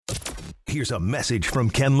Here's a message from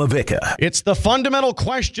Ken LaVicka. It's the fundamental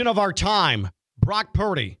question of our time. Brock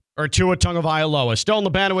Purdy or Tua Tagovailoa. Stone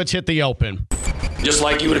Labanowitz hit the open. Just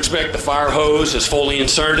like you would expect, the fire hose is fully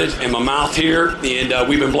inserted in my mouth here, and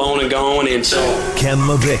we've been blowing and going, and so... Ken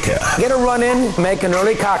LaVicka. Get a run in, make an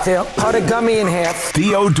early cocktail, cut a gummy in half.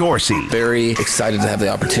 Theo Dorsey. Very excited to have the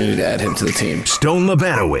opportunity to add him to the team. Stone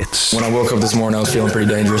Labanowitz. When I woke up this morning, I was feeling pretty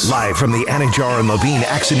dangerous. Live from the Anajar and Levine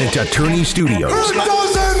Accident Attorney Studios. It doesn't matter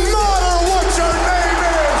what your name is!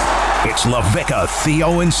 It's LaVicka,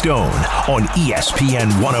 Theo, and Stone on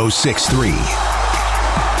ESPN 106.3.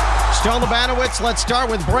 Stone Labanowitz, let's start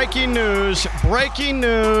with breaking news. Breaking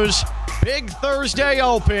news. Big Thursday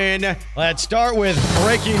Open. Let's start with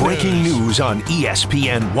breaking news. Breaking news on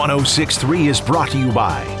ESPN 106.3 is brought to you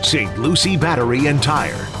by St. Lucie Battery and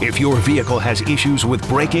Tire. If your vehicle has issues with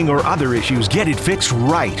braking or other issues, get it fixed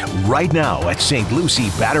right now at St. Lucie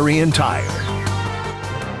Battery and Tire.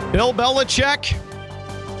 Bill Belichick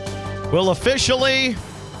will officially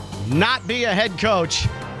not be a head coach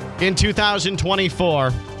in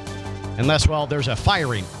 2024. Unless, well, there's a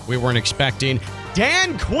firing we weren't expecting.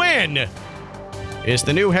 Dan Quinn is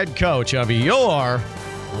the new head coach of your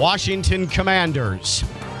Washington Commanders.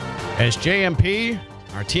 As JMP,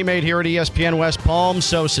 our teammate here at ESPN West Palm,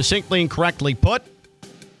 so succinctly and correctly put,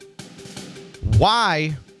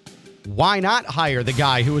 why not hire the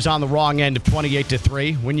guy who was on the wrong end of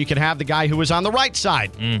 28-3 when you can have the guy who was on the right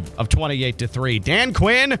side of 28-3? Dan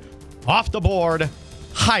Quinn, off the board,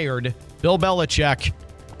 hired. Bill Belichick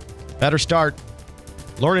better start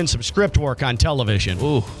learning some script work on television.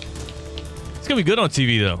 Ooh. It's going to be good on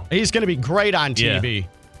TV, though. He's going to be great on TV. Yeah.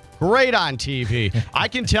 Great on TV. I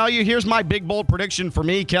can tell you, here's my big, bold prediction for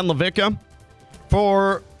me, Ken LaVicka.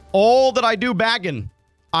 For all that I do bagging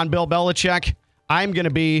on Bill Belichick, I'm going to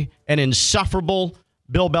be an insufferable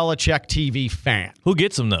Bill Belichick TV fan. Who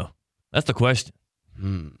gets him, though? That's the question.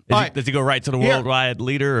 Does he go right to the worldwide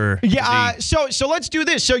leader? Or yeah, so let's do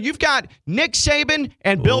this. So you've got Nick Saban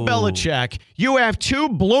and Bill Belichick. You have two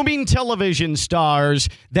blooming television stars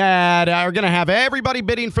that are going to have everybody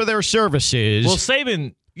bidding for their services. Well,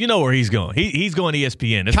 Saban, you know where he's going. He's going to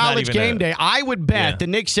ESPN. It's College Game Day. I would bet that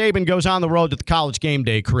Nick Saban goes on the road to the College Game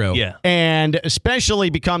Day crew. Yeah. And especially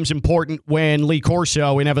becomes important when Lee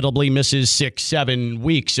Corso inevitably misses 6-7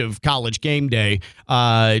 weeks of College Game Day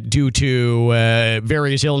due to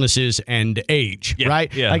various illnesses and age,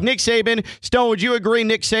 right? Yeah. Like Nick Saban. Stone, would you agree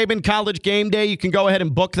Nick Saban, College Game Day, you can go ahead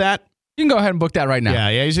and book that? You can go ahead and book that right now.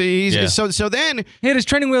 Yeah. So then... He had his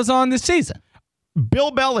training wheels on this season.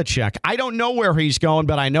 Bill Belichick, I don't know where he's going,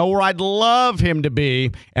 but I know where I'd love him to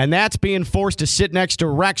be, and that's being forced to sit next to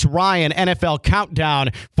Rex Ryan, NFL Countdown,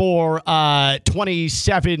 for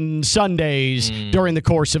 27 Sundays during the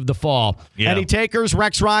course of the fall. Yeah. Any takers?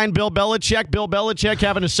 Rex Ryan, Bill Belichick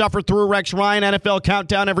having to suffer through Rex Ryan, NFL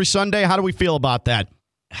Countdown every Sunday. How do we feel about that?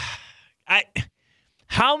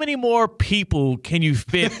 How many more people can you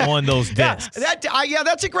fit on those desks?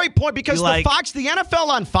 That's a great point because the NFL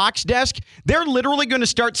on Fox desk, they're literally going to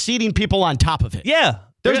start seating people on top of it. Yeah.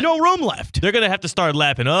 There's no room left. They're going to have to start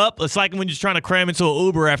lapping up. It's like when you're trying to cram into an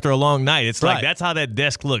Uber after a long night. It's like that's how that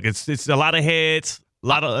desk looks. It's a lot of heads,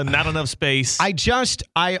 not enough space.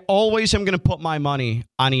 I always am going to put my money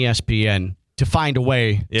on ESPN to find a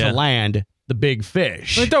way to land the big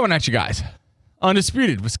fish. They're throwing at you guys.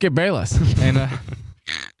 Undisputed with Skip Bayless. And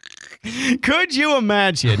Could you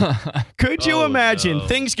imagine?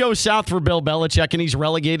 Things go south for Bill Belichick and he's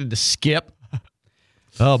relegated to Skip?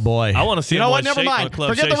 Oh boy! I want to see him on Never mind.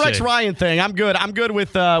 Forget the Rex Ryan thing. I'm good. I'm good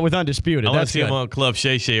with Undisputed. I want to see him on Club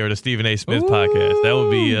Shay Shay or the Stephen A. Smith podcast. That would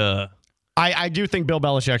be. I do think Bill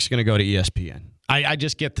Belichick's going to go to ESPN. I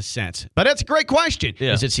just get the sense. But that's a great question.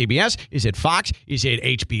 Yeah. Is it CBS? Is it Fox? Is it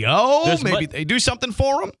HBO? Maybe they do something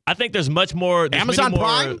for him? I think there's much more. Amazon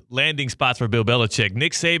Prime? Landing spots for Bill Belichick.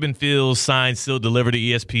 Nick Saban feels signed, still delivered to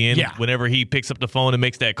ESPN. Yeah. Whenever he picks up the phone and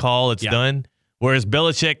makes that call, it's done. Whereas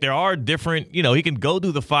Belichick, there are different, he can go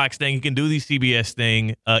do the Fox thing. He can do the CBS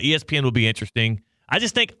thing. ESPN will be interesting. I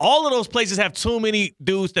just think all of those places have too many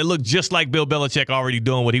dudes that look just like Bill Belichick already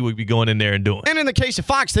doing what he would be going in there and doing. And in the case of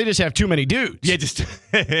Fox, they just have too many dudes. Yeah,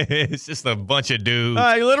 it's just a bunch of dudes.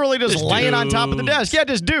 Literally just laying on top of the desk. Yeah,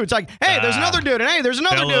 just dudes. Like, hey, there's another dude, and hey, there's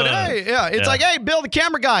another dude. Hey, it's like, hey, Bill, the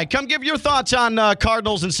camera guy, come give your thoughts on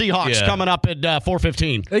Cardinals and Seahawks coming up at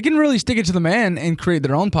 4:15. They can really stick it to the man and create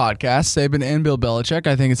their own podcast, Saban and Bill Belichick.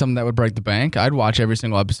 I think it's something that would break the bank. I'd watch every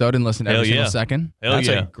single episode and listen to every single second. That's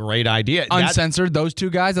a great idea. Uncensored, those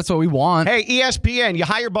two guys, that's what we want. Hey, ESPN, you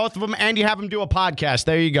hire both of them and you have them do a podcast.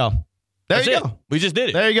 There you go. There you go. We just did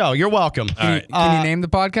it. There you go. You're welcome. Can you name the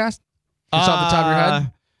podcast? Just off the top of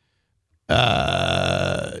your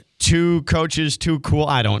head? two coaches too cool?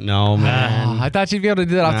 I don't know, man. I thought you'd be able to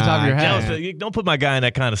do that off the top of your head. Don't put my guy in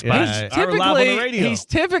that kind of spot. He's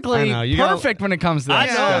typically perfect when it comes to that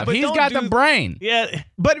stuff. He's got the brain. Yeah.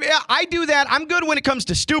 But I do that. I'm good when it comes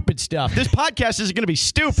to stupid stuff. This podcast is going to be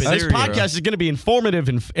stupid. This podcast is going to be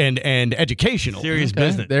informative and educational. Serious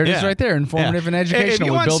business. There it is right there. Informative and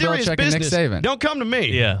educational with Bill Belichick and Nick Saban. Don't come to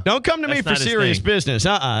me. Yeah. Don't come to me for serious business.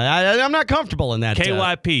 I'm not comfortable in that.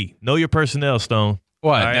 KYP. Know your personnel, Stone.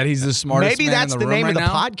 What? Right. That he's the smartest Maybe man that's in the the room name right of the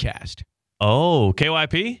now? podcast. Oh,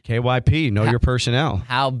 KYP? KYP. Know your personnel.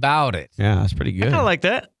 How about it? Yeah, that's pretty good. I kind of like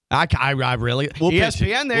that. I really. We'll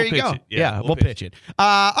ESPN, there you go. Yeah, we'll pitch it.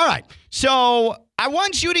 All right. So I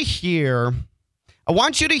want you to hear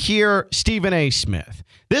Stephen A. Smith.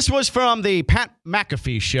 This was from the Pat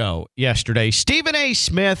McAfee show yesterday. Stephen A.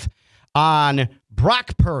 Smith on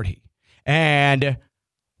Brock Purdy. And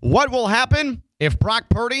what will happen if Brock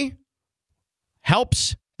Purdy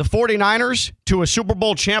helps the 49ers to a Super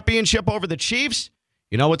Bowl championship over the Chiefs?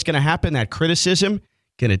 You know what's going to happen? That criticism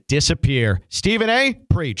going to disappear. Stephen A.,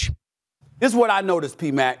 preach. This is what I noticed,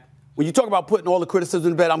 P-Mac. When you talk about putting all the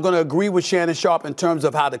criticism in bed, I'm going to agree with Shannon Sharp in terms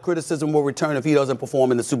of how the criticism will return if he doesn't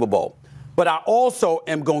perform in the Super Bowl. But I also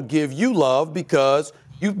am going to give you love because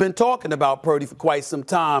you've been talking about Purdy for quite some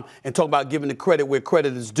time and talking about giving the credit where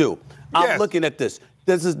credit is due. I'm looking at this.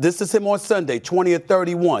 This is him on Sunday, 20 of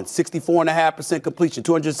 31, 64.5% completion,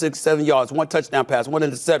 267 yards, 1 touchdown pass, 1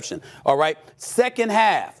 interception. All right. Second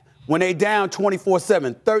half, when they down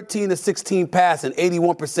 24-7, 13 of 16 passing,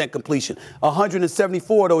 81% completion,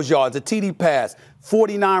 174 of those yards, a TD pass,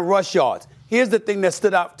 49 rush yards. Here's the thing that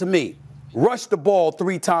stood out to me. Rushed the ball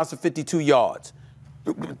 3 times for 52 yards.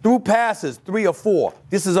 Threw passes 3 or 4.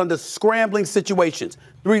 This is under scrambling situations.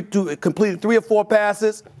 Completed 3 or 4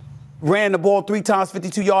 passes. Ran the ball 3 times,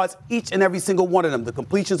 52 yards, each and every single one of them. The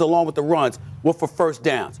completions along with the runs were for first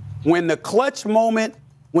downs. When the clutch moment,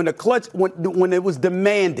 when it was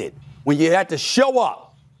demanded, when you had to show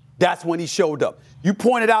up, that's when he showed up. You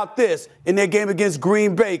pointed out this in their game against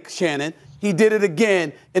Green Bay, Shannon. He did it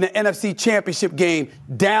again in the NFC Championship game,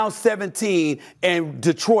 down 17, and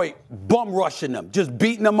Detroit bum rushing them, just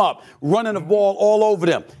beating them up, running the ball all over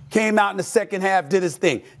them. Came out in the second half, did his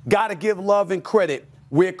thing. Got to give love and credit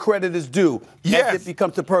where credit is due as it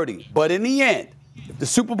comes to Purdy. But in the end, if the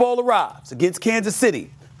Super Bowl arrives against Kansas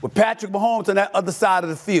City with Patrick Mahomes on that other side of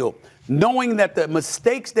the field, knowing that the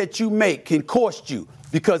mistakes that you make can cost you,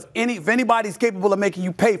 because if anybody's capable of making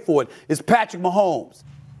you pay for it, it's Patrick Mahomes.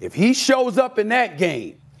 If he shows up in that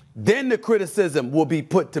game, then the criticism will be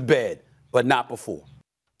put to bed, but not before.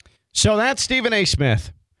 So that's Stephen A.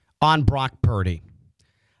 Smith on Brock Purdy.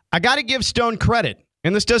 I got to give Stone credit,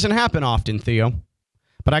 and this doesn't happen often, Theo,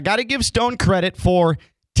 but I got to give Stone credit for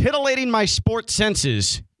titillating my sports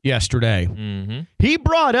senses yesterday. Mm-hmm. He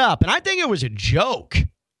brought up, and I think it was a joke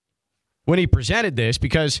when he presented this,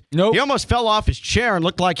 because he almost fell off his chair and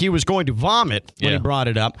looked like he was going to vomit when he brought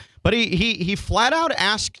it up. But he flat out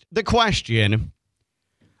asked the question,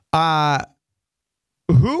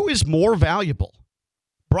 who is more valuable,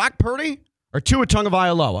 Brock Purdy or Tua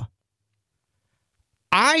Tagovailoa?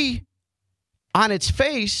 I, on its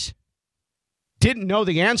face, didn't know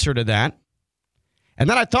the answer to that. And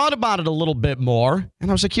then I thought about it a little bit more,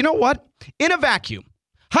 and I was like, you know what? In a vacuum,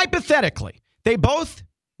 hypothetically, they both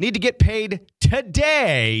need to get paid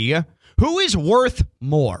today. Who is worth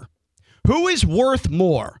more? Who is worth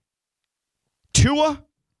more? Tua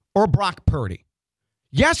or Brock Purdy?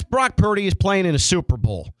 Yes, Brock Purdy is playing in a Super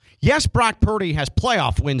Bowl. Yes, Brock Purdy has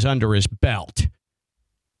playoff wins under his belt.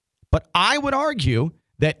 But I would argue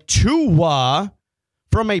that Tua,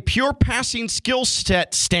 from a pure passing skill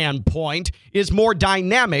set standpoint, is more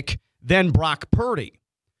dynamic than Brock Purdy.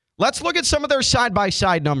 Let's look at some of their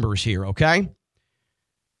side-by-side numbers here, okay?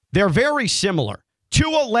 They're very similar.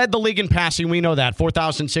 Tua led the league in passing. We know that,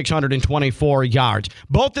 4,624 yards.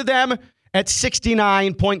 Both of them at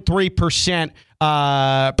 69.3%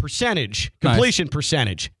 completion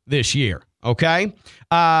percentage this year, okay?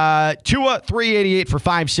 Tua, 388 for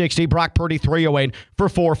 560. Brock Purdy, 308 for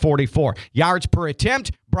 444. Yards per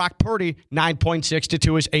attempt, Brock Purdy, 9.6 to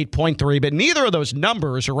Tua's 8.3. But neither of those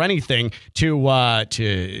numbers are anything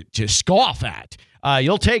to scoff at.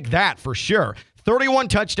 You'll take that for sure. 31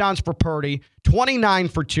 touchdowns for Purdy, 29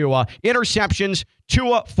 for Tua. Interceptions,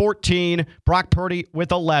 Tua 14, Brock Purdy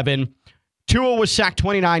with 11. Tua was sacked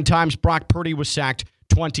 29 times, Brock Purdy was sacked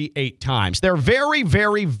 28 times. They're very,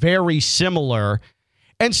 very, very similar.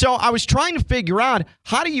 And so I was trying to figure out,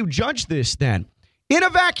 how do you judge this then? In a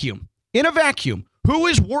vacuum, who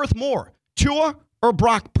is worth more, Tua or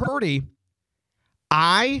Brock Purdy?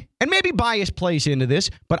 and maybe bias plays into this,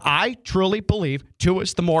 but I truly believe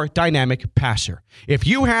Tua's the more dynamic passer. If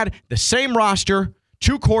you had the same roster,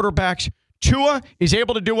 2 quarterbacks, Tua is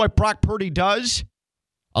able to do what Brock Purdy does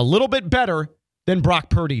a little bit better than Brock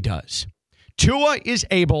Purdy does. Tua is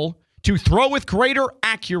able to throw with greater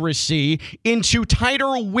accuracy into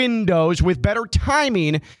tighter windows with better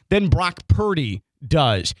timing than Brock Purdy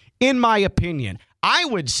does, in my opinion. I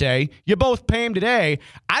would say you both pay him today.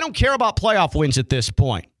 I don't care about playoff wins at this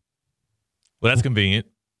point. Well, that's convenient.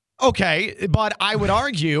 Okay, but I would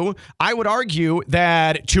argue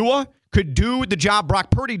that Tua could do the job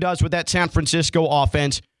Brock Purdy does with that San Francisco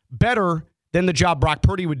offense better than the job Brock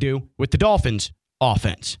Purdy would do with the Dolphins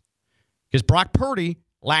offense. Because Brock Purdy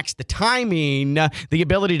lacks the timing, the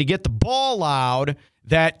ability to get the ball out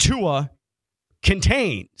that Tua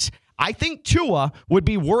contains. I think Tua would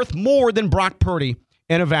be worth more than Brock Purdy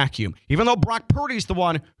in a vacuum, even though Brock Purdy's the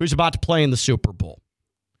one who's about to play in the Super Bowl.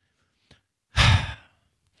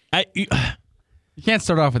 You can't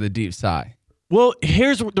start off with a deep sigh. Well,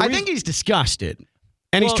 here's the reason. I think he's disgusted,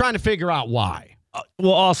 and he's trying to figure out why.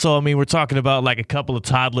 Well, also, I mean, we're talking about like a couple of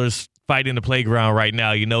toddlers fighting the playground right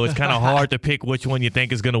now. You know, it's kind of hard to pick which one you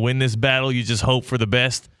think is going to win this battle. You just hope for the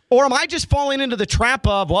best. Or am I just falling into the trap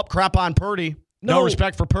of, well, crap on Purdy? No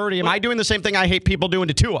respect for Purdy. Am I doing the same thing I hate people doing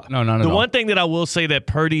to Tua? No. The one thing that I will say that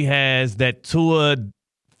Purdy has that Tua,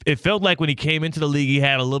 it felt like when he came into the league, he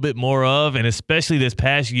had a little bit more of, and especially this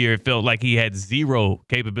past year, it felt like he had zero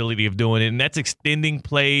capability of doing it, and that's extending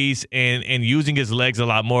plays and using his legs a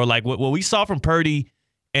lot more. Like what we saw from Purdy,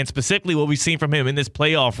 and specifically what we've seen from him in this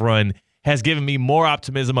playoff run, has given me more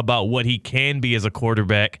optimism about what he can be as a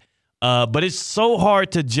quarterback. But it's so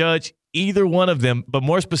hard to judge either one of them, but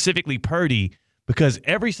more specifically Purdy, because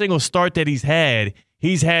every single start that he's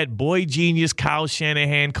had boy genius Kyle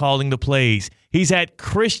Shanahan calling the plays. He's had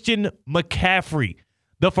Christian McCaffrey,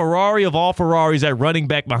 the Ferrari of all Ferraris at running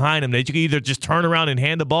back behind him that you can either just turn around and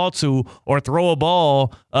hand the ball to or throw a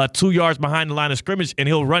ball 2 yards behind the line of scrimmage, and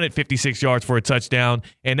he'll run it 56 yards for a touchdown.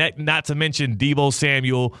 And that, not to mention Deebo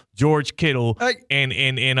Samuel, George Kittle, and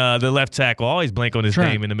the left tackle. I always blank on his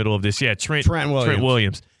name in the middle of this. Yeah, Trent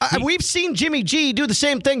Williams. We've seen Jimmy G do the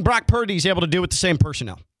same thing Brock Purdy's able to do with the same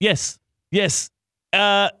personnel. Yes.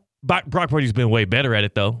 Brock Purdy's been way better at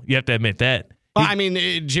it, though. You have to admit that. I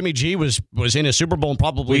mean, Jimmy G was in a Super Bowl and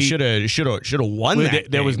probably should have won that.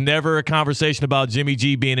 There was never a conversation about Jimmy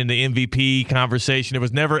G being in the MVP conversation. There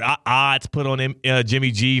was never odds put on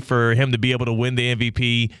Jimmy G for him to be able to win the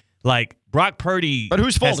MVP. Like Brock Purdy, but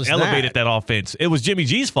whose fault has is elevated that offense. It was Jimmy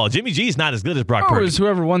G's fault. Jimmy G's not as good as Brock Purdy. It was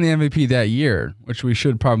whoever won the MVP that year, which we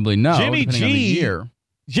should probably know. Jimmy G. Year.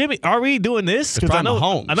 Jimmy, are we doing this? Because I know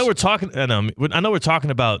we're talking. I know we're talking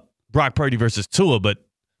about Brock Purdy versus Tua, but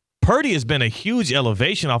Purdy has been a huge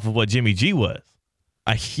elevation off of what Jimmy G was.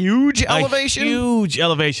 A huge elevation? A huge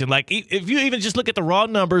elevation. Like, if you even just look at the raw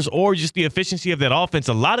numbers or just the efficiency of that offense,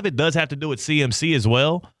 a lot of it does have to do with CMC as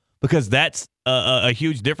well, because that's a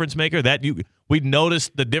huge difference maker. We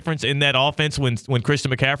noticed the difference in that offense when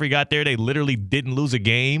Christian McCaffrey got there. They literally didn't lose a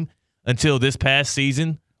game until this past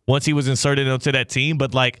season once he was inserted into that team.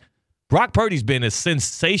 But, like, Brock Purdy's been a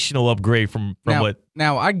sensational upgrade from what.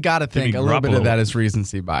 Now, I got to think a little bit of that is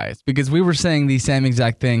recency bias, because we were saying these same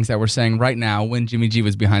exact things that we're saying right now when Jimmy G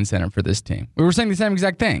was behind center for this team. We were saying the same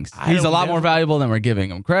exact things. He's a lot more valuable than we're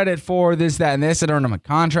giving him credit for, this, that, and this. It earned him a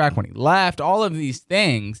contract when he left. All of these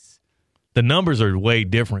things. The numbers are way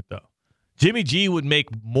different, though. Jimmy G would make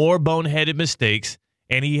more boneheaded mistakes,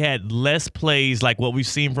 and he had less plays like what we've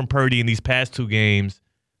seen from Purdy in these past 2 games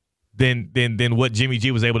than what Jimmy G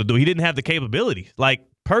was able to do. He didn't have the capabilities. Like,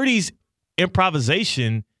 Purdy's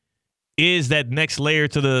improvisation is that next layer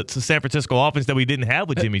to San Francisco offense that we didn't have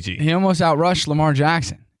with Jimmy G. He almost outrushed Lamar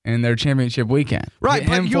Jackson in their championship weekend. Right,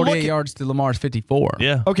 but 48 yards to Lamar's 54.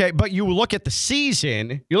 Yeah. Okay, but you look at the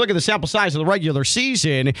season, you look at the sample size of the regular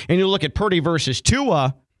season, and you look at Purdy versus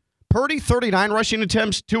Tua. Purdy, 39 rushing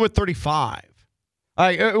attempts, Tua 35.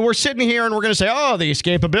 We're sitting here and we're going to say, oh, the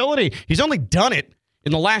escapability. He's only done it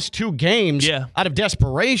in the last 2 games out of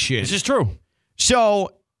desperation. This is true. So,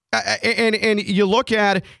 and you look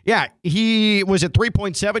at, he was at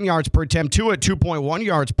 3.7 yards per attempt, Tua at 2.1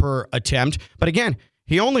 yards per attempt. But again,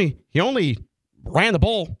 he only ran the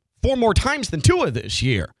ball 4 more times than Tua this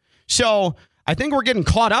year. So I think we're getting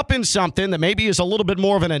caught up in something that maybe is a little bit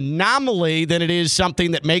more of an anomaly than it is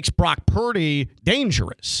something that makes Brock Purdy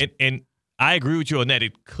dangerous. And I agree with you on that.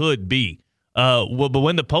 It could be. But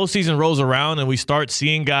when the postseason rolls around and we start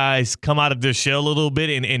seeing guys come out of their shell a little bit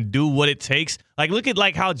and do what it takes, like look at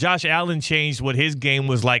like how Josh Allen changed what his game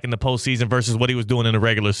was like in the postseason versus what he was doing in the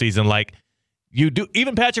regular season. Like you do,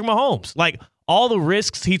 even Patrick Mahomes, like all the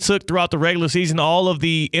risks he took throughout the regular season, all of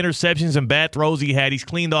the interceptions and bad throws he had, he's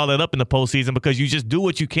cleaned all that up in the postseason because you just do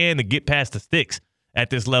what you can to get past the sticks at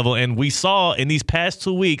this level. And we saw in these past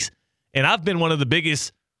 2 weeks, and I've been one of the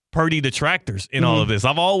biggest Purdy detractors in all of this.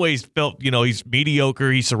 I've always felt, he's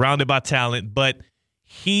mediocre, he's surrounded by talent, but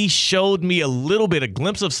he showed me a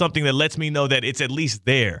glimpse of something that lets me know that it's at least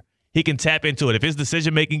there. He can tap into it. If his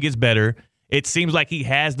decision-making gets better, it seems like he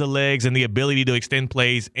has the legs and the ability to extend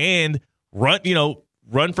plays and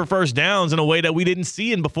run for first downs in a way that we didn't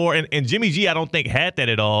see him before. And Jimmy G, I don't think, had that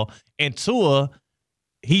at all. And Tua,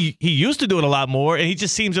 he used to do it a lot more, and he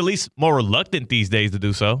just seems at least more reluctant these days to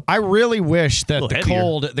do so. I really wish that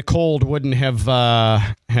the cold wouldn't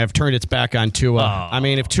have turned its back on Tua. I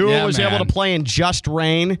mean, if Tua was able to play in just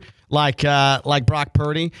rain like Brock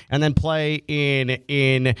Purdy, and then play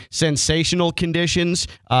in sensational conditions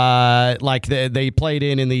like they played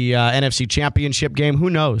in the NFC Championship game, who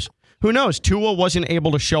knows? Who knows? Tua wasn't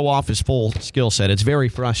able to show off his full skill set. It's very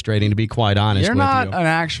frustrating, to be quite honest with you. You're not an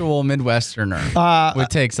actual Midwesterner with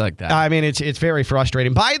takes like that. I mean, it's very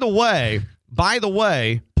frustrating. By the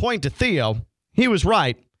way, point to Theo. He was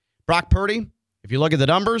right. Brock Purdy, if you look at the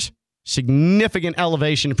numbers, significant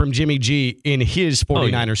elevation from Jimmy G in his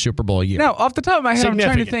 49ers Super Bowl year. Now, off the top of my head, I'm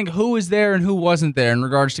trying to think who was there and who wasn't there in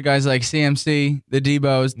regards to guys like CMC, the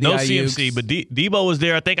Debos, the Ayuks. CMC, but Debo was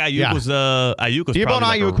there. I think Ayuk was Debo and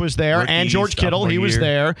Ayuk was there, and George Kittle, he was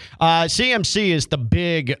there. CMC is the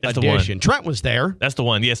big addition. Trent was there. That's the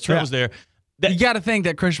one. Yes, Trent was there. You got to think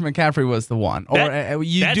that Christian McCaffrey was the one, or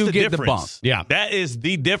you do get the bump. Yeah, that is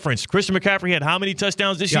the difference. Christian McCaffrey had how many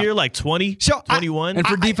touchdowns this year? Like 20, 21? And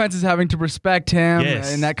for defenses having to respect him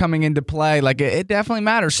and that coming into play, like it definitely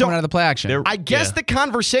matters coming out of the play action. I guess the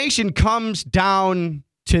conversation comes down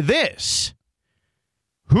to this.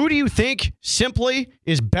 Who do you think simply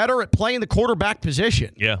is better at playing the quarterback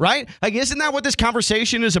position? Yeah. Right? Like, isn't that what this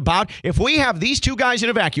conversation is about? If we have these two guys in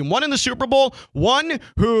a vacuum, one in the Super Bowl, one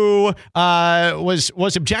who was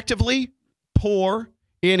objectively poor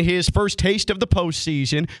in his first taste of the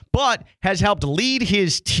postseason, but has helped lead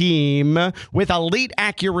his team with elite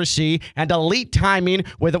accuracy and elite timing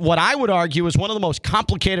with what I would argue is one of the most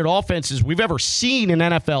complicated offenses we've ever seen in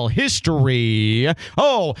NFL history.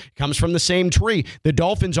 Comes from the same tree. The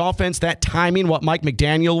Dolphins offense, that timing, what Mike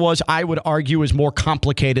McDaniel was, I would argue is more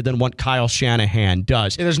complicated than what Kyle Shanahan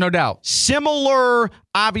does. Yeah, there's no doubt. Similar,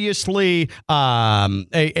 obviously,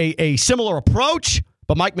 a similar approach,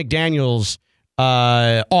 but Mike McDaniel's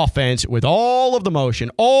offense with all of the motion,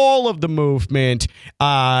 all of the movement,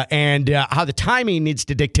 and how the timing needs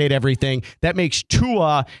to dictate everything. That makes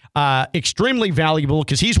Tua extremely valuable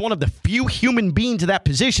because he's one of the few human beings in that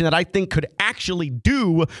position that I think could actually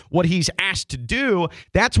do what he's asked to do.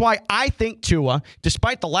 That's why I think Tua,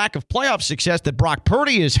 despite the lack of playoff success that Brock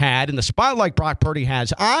Purdy has had and the spotlight Brock Purdy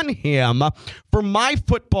has on him, for my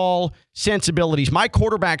football sensibilities, my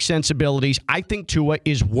quarterback sensibilities, I think Tua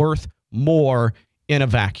is worth more in a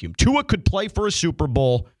vacuum. Tua could play for a Super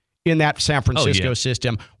Bowl in that San Francisco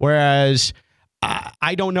system, whereas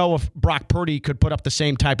I don't know if Brock Purdy could put up the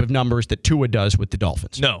same type of numbers that Tua does with the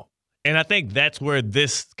Dolphins. No. And I think that's where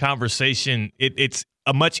this conversation, it's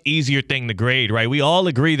a much easier thing to grade, right? We all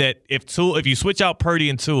agree that if you switch out Purdy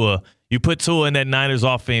and Tua, you put Tua in that Niners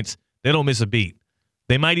offense, they don't miss a beat.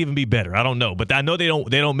 They might even be better. I don't know. But I know they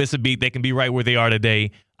don't miss a beat. They can be right where they are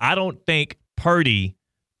today. I don't think Purdy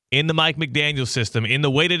in the Mike McDaniel system, in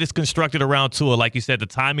the way that it's constructed around Tua, like you said, the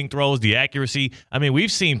timing throws, the accuracy. I mean,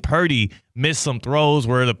 we've seen Purdy miss some throws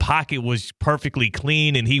where the pocket was perfectly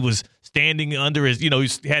clean and he was standing under his, he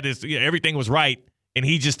had his, everything was right, and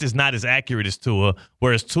he just is not as accurate as Tua.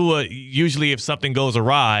 Whereas Tua, usually if something goes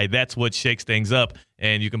awry, that's what shakes things up.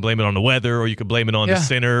 And you can blame it on the weather or you can blame it on the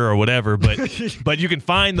center or whatever. But you can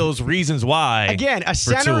find those reasons why. Again, a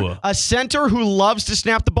center who loves to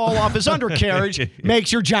snap the ball off his undercarriage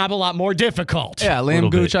makes your job a lot more difficult. Yeah, Liam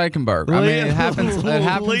Gooch Eichenberg. I mean, it happens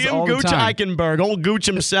Liam all Gooch the time. Eichenberg, old Gooch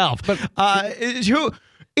himself. Who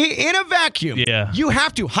in a vacuum, you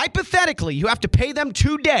have to, hypothetically, you have to pay them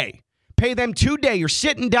today. Pay them today. You're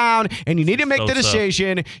sitting down and you need to make the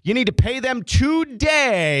decision. You need to pay them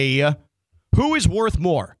today. Who is worth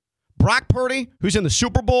more? Brock Purdy, who's in the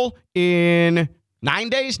Super Bowl in 9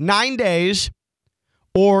 days,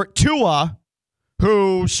 or Tua,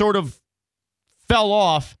 who sort of fell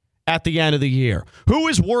off at the end of the year? Who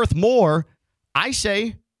is worth more? I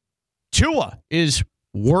say Tua is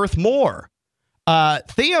worth more.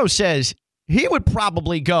 Theo says he would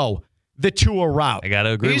probably go the Tua route. I got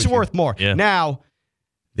to agree He's with worth you. more. Yeah. Now,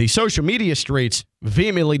 the social media streets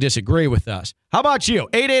vehemently disagree with us. How about you?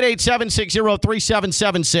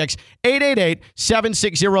 888-760-3776.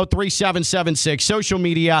 888-760-3776. Social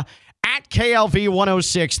media at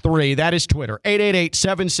KLV1063. That is Twitter.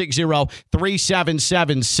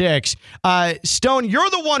 888-760-3776. Stone, you're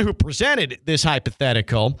the one who presented this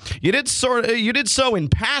hypothetical. You did so in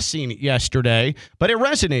passing yesterday, but it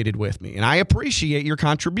resonated with me, and I appreciate your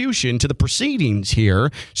contribution to the proceedings here.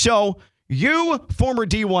 So, you, former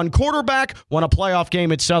D1 quarterback, won a playoff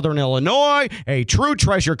game at Southern Illinois, a true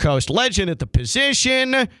Treasure Coast legend at the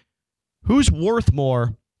position. Who's worth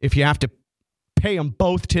more if you have to pay them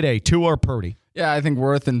both today, Tua or Purdy? Yeah, I think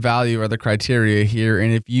worth and value are the criteria here.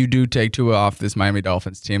 And if you do take Tua off this Miami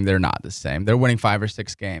Dolphins team, they're not the same. They're winning 5 or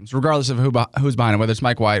 6 games, regardless of who's behind them, whether it's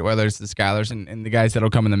Mike White, whether it's the Skylers, and the guys that'll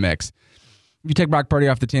come in the mix. If you take Brock Purdy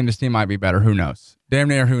off the team, this team might be better. Who knows? Damn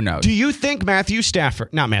near who knows. Do you think Matthew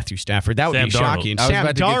Stafford, not Matthew Stafford, that would Sam be Darnold. shocking. I was Sam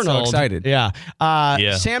about to get so excited. Yeah.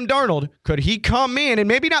 Sam Darnold, could he come in and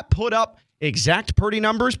maybe not put up exact Purdy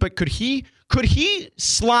numbers, but could he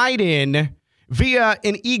slide in via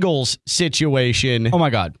an Eagles situation? Oh,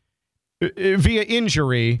 my God. Via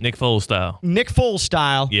injury. Nick Foles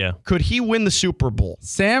style. Yeah. Could he win the Super Bowl?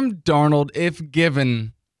 Sam Darnold, if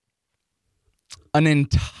given an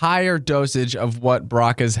entire dosage of what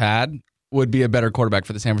Brock has had, would be a better quarterback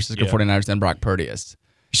for the San Francisco 49ers than Brock Purdy is.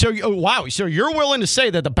 So, wow. So you're willing to say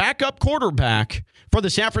that the backup quarterback for the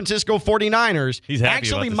San Francisco 49ers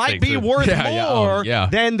actually might be worth more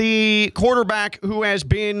than the quarterback who has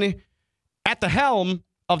been at the helm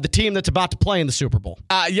of the team that's about to play in the Super Bowl?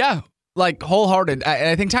 Yeah. Like, wholehearted.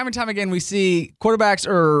 I think time and time again we see quarterbacks,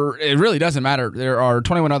 or it really doesn't matter. There are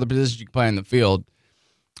 21 other positions you can play in the field.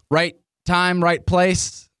 Right time, right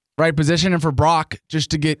place, right position. And for Brock,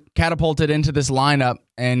 just to get catapulted into this lineup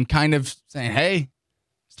and kind of saying, hey,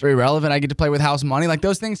 it's very relevant. I get to play with house money. Like,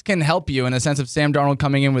 those things can help you in a sense of Sam Darnold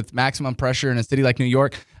coming in with maximum pressure in a city like New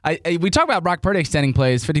York. We talk about Brock Purdy extending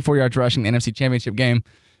plays, 54 yards rushing in the NFC Championship game.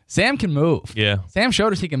 Sam can move. Yeah. Sam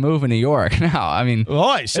showed us he can move in New York. Now, I mean,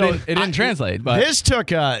 it didn't translate. But this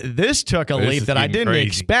took a leap that I didn't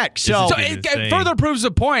expect. So it further proves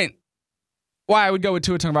the point why I would go with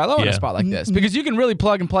Tua Tagovailoa in a spot like this, because you can really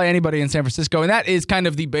plug and play anybody in San Francisco, and that is kind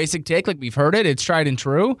of the basic take. Like, we've heard it, it's tried and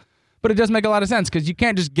true, but it does make a lot of sense because you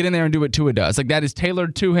can't just get in there and do what Tua does. Like, that is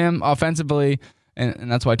tailored to him offensively, and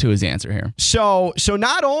that's why Tua is the answer here. So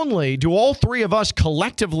not only do all three of us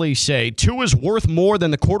collectively say Tua is worth more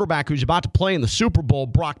than the quarterback who's about to play in the Super Bowl,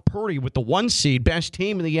 Brock Purdy, with the 1 seed, best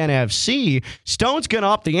team in the NFC, Stone's going to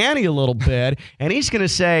up the ante a little bit, and he's going to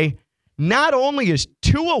say not only is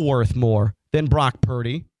Tua worth more than Brock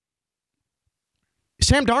Purdy,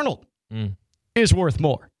 Sam Darnold is worth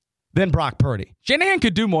more than Brock Purdy. Shanahan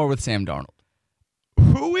could do more with Sam Darnold.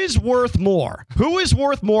 Who is worth more? Who is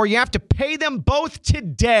worth more? You have to pay them both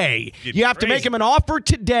today. You have to make them an offer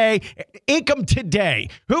today, ink them today.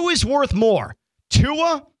 Who is worth more,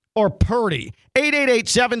 Tua or Purdy?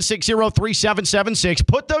 888-760-3776.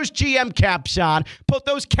 Put those GM caps on. Put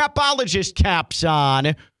those capologist caps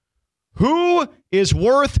on. Who is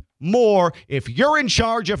worth more if you're in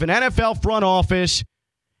charge of an NFL front office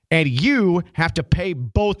and you have to pay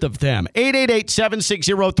both of them?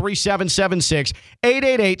 888-760-3776.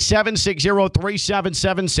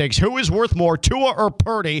 888-760-3776. Who is worth more, Tua or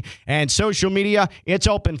Purdy? And social media, it's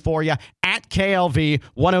open for you at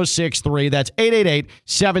KLV1063. That's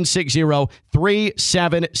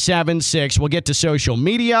 888-760-3776. We'll get to social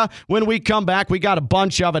media when we come back. We got a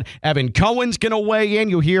bunch of it. Evan Cohen's going to weigh in.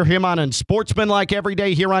 You'll hear him on Unsportsmanlike every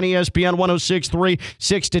day here on ESPN 1063,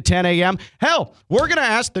 6 to 10 a.m. Hell, we're going to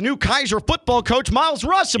ask the new Kaiser football coach Miles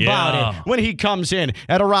Russ about it when he comes in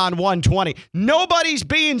at around 1:20. Nobody's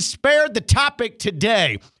being spared the topic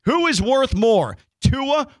today. Who is worth more,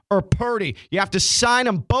 Tua or Purdy? You have to sign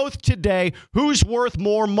them both today. Who's worth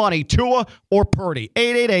more money, Tua or Purdy?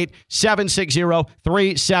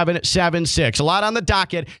 888-760-3776. A lot on the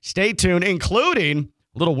docket. Stay tuned, including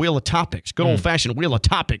a little Wheel of Topics. Good old-fashioned Wheel of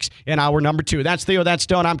Topics in hour number 2. That's Theo, that's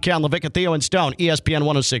Stone. I'm Cal Levicka, Theo and Stone, ESPN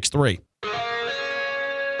 1063.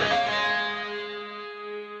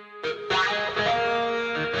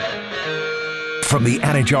 From the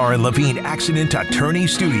Anajar and Levine Accident Attorney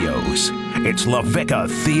Studios, it's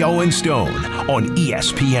Levicka, Theo, and Stone on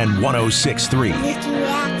ESPN 1063.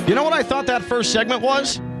 You know what I thought that first segment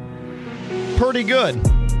was? Pretty good.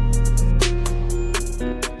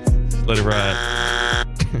 Let it ride.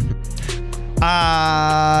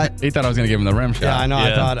 He thought I was going to give him the rim shot. Yeah, I know.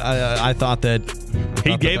 Yeah. I thought that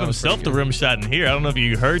He gave himself the rim shot in here. I don't know if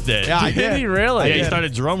you heard that. Yeah, I did. Did he really? Yeah, he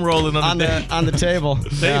started drum rolling on the table.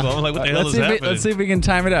 Yeah. I'm like, what the hell is happening? Let's see if we can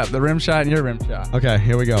time it up. The rim shot and your rim shot. Okay,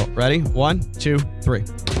 here we go. Ready? 1, 2, 3.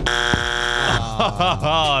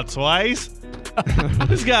 Twice?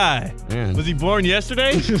 This guy. Man. Was he born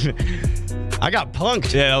yesterday? I got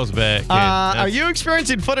punked. Yeah, that was bad. Are you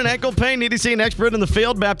experiencing foot and ankle pain? Need to see an expert in the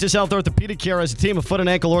field? Baptist Health Orthopedic Care has a team of foot and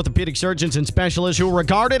ankle orthopedic surgeons and specialists who are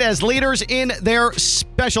regarded as leaders in their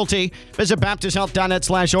specialty. Visit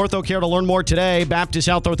BaptistHealth.net/orthocare to learn more today. Baptist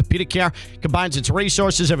Health Orthopedic Care combines its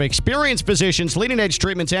resources of experienced physicians, leading-edge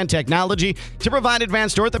treatments, and technology to provide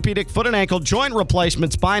advanced orthopedic, foot and ankle, joint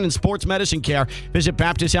replacement, spine, and sports medicine care. Visit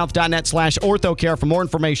BaptistHealth.net/orthocare for more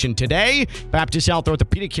information today. Baptist Health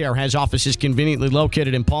Orthopedic Care has offices conveniently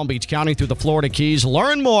located in Palm Beach County through the Florida Keys.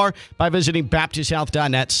 Learn more by visiting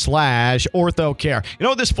BaptistHealth.net/orthocare. You know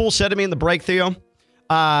what this fool said to me in the break, Theo?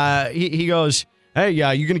 He goes, hey,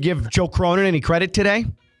 you going to give Joe Cronin any credit today?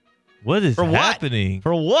 What is happening?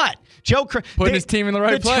 For what? Joe putting his team in the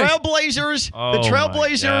right place. The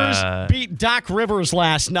Trailblazers beat Doc Rivers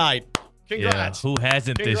last night. Congrats. Yeah, who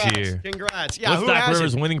hasn't this year? Congrats. Yeah, what's Doc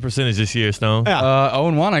Rivers' winning percentage this year, Stone? Yeah.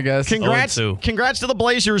 0-1, I guess. Congrats to the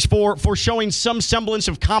Blazers for showing some semblance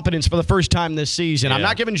of competence for the first time this season. Yeah. I'm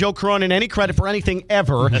not giving Joe Cronin any credit for anything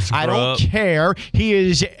ever. I don't care. He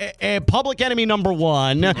is a public enemy number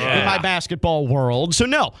one in my basketball world. So,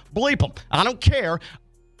 no, bleep him. I don't care.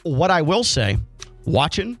 What I will say,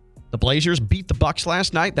 watching the Blazers beat the Bucks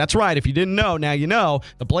last night. That's right. If you didn't know, now you know.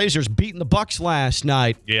 The Blazers beating the Bucks last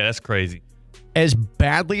night. Yeah, that's crazy. As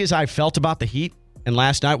badly as I felt about the Heat, and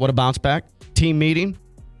last night, what a bounce back. Team meeting.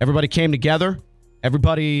 Everybody came together.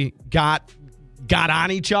 Everybody got on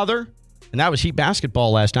each other. And that was Heat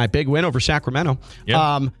basketball last night. Big win over Sacramento.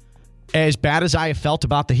 Yep. As bad as I felt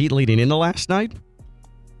about the Heat leading into last night,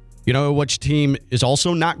 you know which team is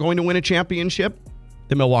also not going to win a championship?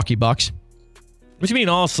 The Milwaukee Bucks. What do you mean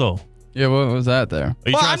also? Yeah, what was that there?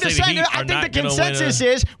 Well, I'm just saying, I think the consensus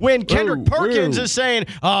is when Kendrick Perkins is saying,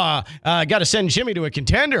 got to send Jimmy to a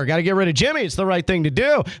contender, got to get rid of Jimmy, it's the right thing to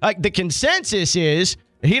do. The consensus is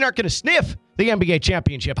he's not going to sniff the NBA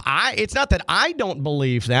championship. It's not that I don't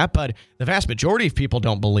believe that, but the vast majority of people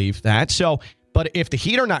don't believe that. So, but if the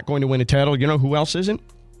Heat are not going to win a title, you know who else isn't?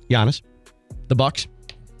 Giannis, the Bucks,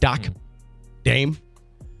 Doc, Dame,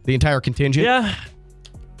 the entire contingent. Yeah.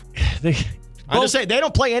 I'm just saying, they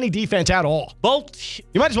don't play any defense at all. Both.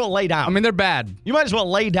 You might as well lay down. I mean, they're bad. You might as well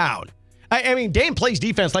lay down. I mean, Dame plays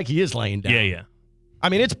defense like he is laying down. Yeah. I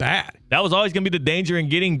mean, it's bad. That was always going to be the danger in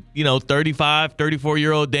getting, 35,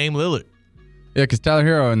 34-year-old Dame Lillard. Yeah, because Tyler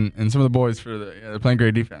Hero and some of the boys they're playing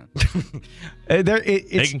great defense. They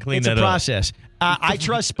can clean that up. It's a process. I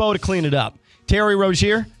trust Spo to clean it up. Terry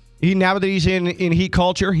Rozier, now that he's in Heat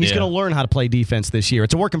culture, he's going to learn how to play defense this year.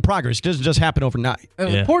 It's a work in progress. It doesn't just happen overnight.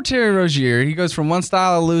 Poor Terry Rozier. He goes from one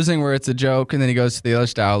style of losing where it's a joke, and then he goes to the other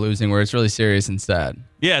style of losing where it's really serious and sad.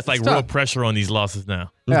 Yeah, it's like real pressure on these losses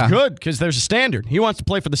now. Yeah. Good, because there's a standard. He wants to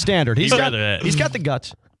play for the standard. He's got the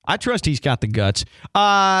guts. I trust he's got the guts.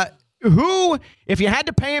 Who, if you had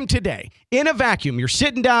to pay him today, in a vacuum, you're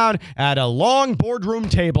sitting down at a long boardroom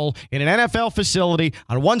table in an NFL facility.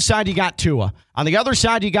 On one side, you got Tua. On the other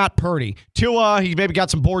side, you got Purdy. Tua, he maybe got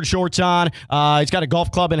some board shorts on. He's got a golf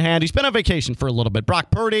club in hand. He's been on vacation for a little bit. Brock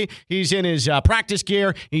Purdy, he's in his practice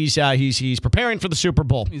gear. He's preparing for the Super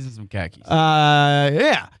Bowl. He's in some khakis.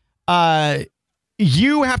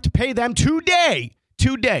 You have to pay them today.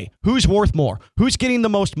 Who's worth more? Who's getting the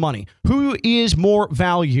most money? Who is more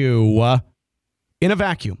value in a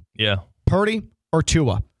vacuum? Yeah. Purdy or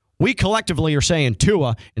Tua? We collectively are saying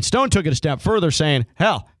Tua, and Stone took it a step further saying,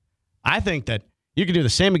 hell, I think that you can do the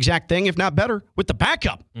same exact thing, if not better, with the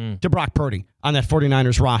backup to Brock Purdy on that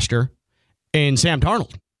 49ers roster and Sam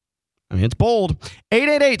Darnold. I mean, it's bold.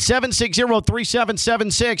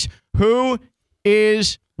 888-760-3776. Who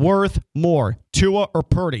is worth more, Tua or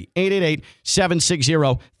Purdy?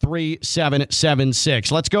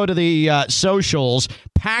 888-760-3776. Let's go to the socials.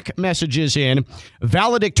 Pack messages in.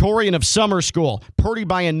 Valedictorian of summer school. Purdy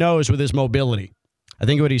by a nose with his mobility. I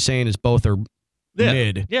think what he's saying is both are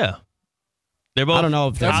mid. Yeah. They're both. I don't know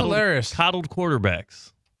if that's hilarious. Coddled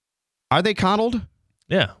quarterbacks. Are they coddled?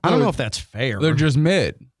 Yeah. I don't know if that's fair. They're just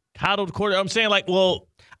mid. Coddled quarter. I'm saying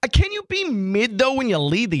can you be mid, though, when you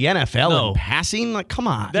lead the NFL in passing? Like, come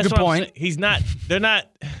on. That's good point. He's not. They're not.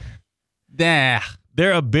 Their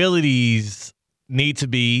abilities need to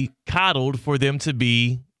be coddled for them to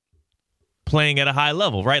be playing at a high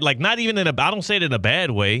level, right? Like, not even I don't say it in a bad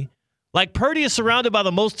way, Like, Purdy is surrounded by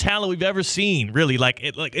the most talent we've ever seen, really. Like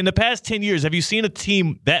in the past 10 years, have you seen a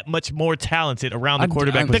team that much more talented around the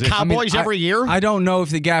quarterback position? The Cowboys every year? I don't know if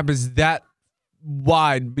the gap is that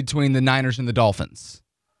wide between the Niners and the Dolphins.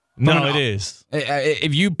 No, it is.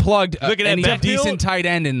 If you plugged any decent tight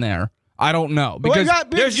end in there, I don't know.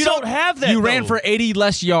 Because you don't have that. You ran for 80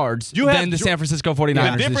 less yards than the San Francisco 49ers this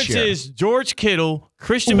year. The difference is George Kittle,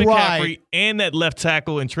 Christian McCaffrey, and that left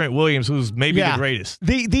tackle and Trent Williams, who's maybe the greatest.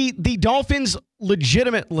 The Dolphins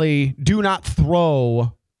legitimately do not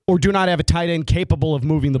throw or do not have a tight end capable of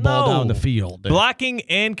moving the ball down the field. Blocking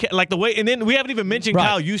and and then we haven't even mentioned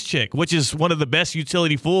Kyle Juszczyk, which is one of the best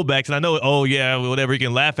utility fullbacks. And I know, whatever, you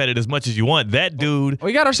can laugh at it as much as you want. That dude.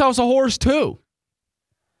 We got ourselves a horse, too.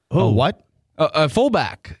 Oh, what? A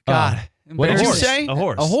fullback. God. What did you say? A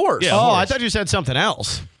horse. A horse. Yeah, I thought you said something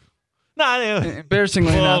else.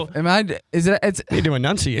 Embarrassingly enough, you do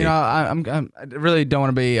enunciate. You know, I really don't want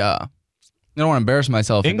to be. I don't want to embarrass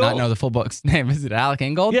myself and not know the fullback's name. Is it Alec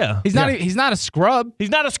Ingold? Yeah. He's not. He's not a scrub. He's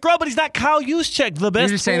not a scrub, but he's not Kyle Juszczyk, the best.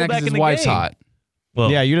 You're just saying that fullback because in his the wife's game. hot.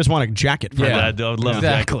 Well, you just want a jacket for that. I would love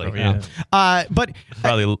exactly. a jacket. Yeah. But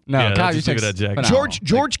probably Kyle just look at that jacket.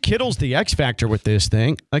 George Kittle's the X factor with this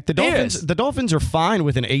thing. Like the Dolphins are fine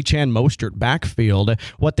with an Achane Mostert backfield.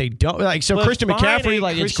 What they don't Christian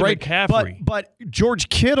McCaffrey, it's great. But George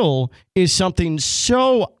Kittle is something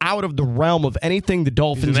so out of the realm of anything the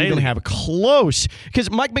Dolphins even have close. Because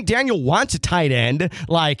Mike McDaniel wants a tight end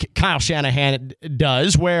like Kyle Shanahan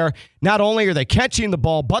does, where not only are they catching the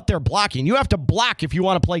ball, but they're blocking. You have to block if you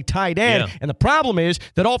want to play tight end. Yeah. And the problem is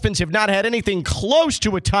the Dolphins have not had anything close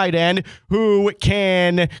to a tight end who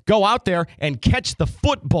can go out there and catch the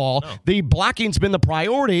football. No. The blocking's been the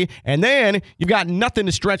priority, and then you've got nothing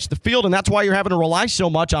to stretch the field, and that's why you're having to rely so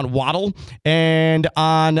much on Waddle and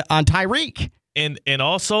on Tyreek. And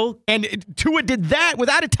Tua did that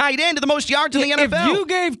without a tight end to the most yards in the NFL. If you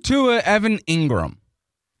gave Tua Evan Ingram,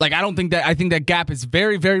 I think that gap is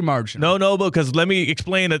very, very marginal. No, because let me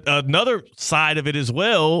explain another side of it as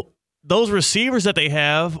well. Those receivers that they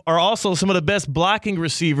have are also some of the best blocking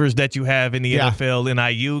receivers that you have in the NFL, in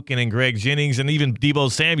Ayuk and in Greg Jennings and even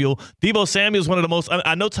Deebo Samuel. Deebo Samuel is one of the most –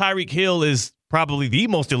 I know Tyreek Hill is probably the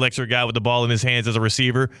most electric guy with the ball in his hands as a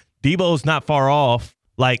receiver. Deebo's not far off.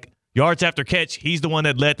 Like, yards after catch, he's the one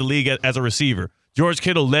that led the league as a receiver. George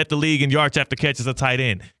Kittle led the league in yards after catch as a tight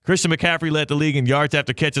end. Christian McCaffrey led the league in yards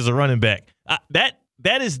after catch as a running back. That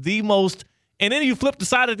is the most – and then you flip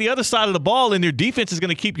the other side of the ball, and their defense is going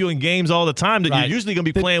to keep you in games all the time that you're usually going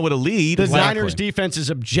to be playing with a lead. The Niners' defense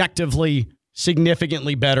is objectively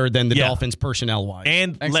significantly better than the Dolphins personnel-wise.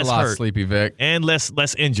 And Thanks less a lot, hurt. Sleepy Vic. And less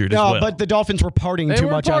injured as well. No, but the Dolphins were partying too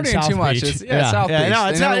much on South Beach. South Beach. No,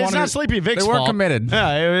 it's not Sleepy Vic's fault. They weren't committed.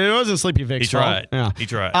 Yeah, it wasn't Sleepy Vic's fault. He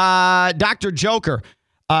tried. Dr. Joker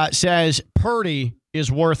says Purdy is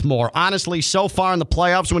worth more. Honestly, so far in the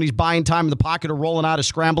playoffs, when he's buying time in the pocket or rolling out of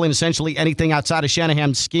scrambling, essentially anything outside of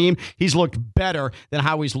Shanahan's scheme, he's looked better than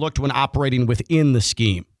how he's looked when operating within the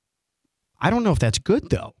scheme. I don't know if that's good,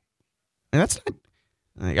 though. And that's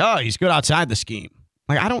not he's good outside the scheme.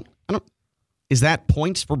 I don't. Is that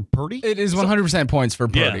points for Purdy? It is 100% points for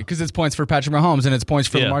Purdy because it's points for Patrick Mahomes and it's points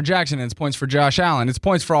for Lamar Jackson and it's points for Josh Allen. It's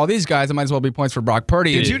points for all these guys. It might as well be points for Brock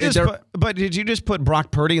Purdy. Did you just put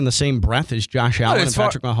Brock Purdy in the same breath as Josh Allen and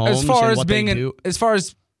Patrick Mahomes? As far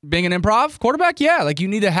as being an improv quarterback, you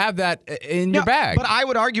need to have that in your bag. But I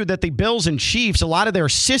would argue that the Bills and Chiefs, a lot of their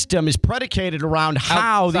system is predicated around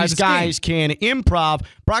how these guys can improv.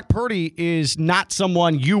 Brock Purdy is not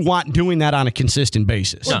someone you want doing that on a consistent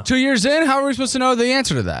basis. Well, 2 years in, how are we supposed to know the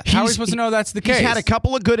answer to that? How are we supposed to know that's the case? He's had a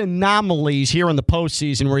couple of good anomalies here in the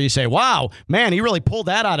postseason where you say, wow, man, he really pulled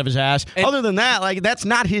that out of his ass. And other than that, that's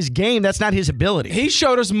not his game. That's not his ability. He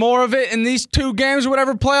showed us more of it in these 2 games or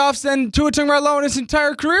whatever playoffs than Tua Tagovailoa in his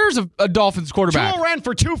entire career as a Dolphins quarterback. Tua ran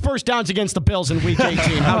for 2 first downs against the Bills in Week 18.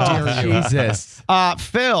 How dare you? Jesus.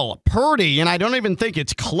 Phil, Purdy, and I don't even think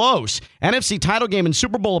it's close. NFC title game and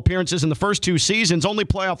Super Bowl appearances in the first 2 seasons. Only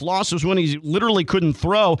playoff loss was when he literally couldn't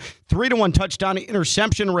throw. 3-1 touchdown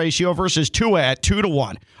interception ratio versus Tua at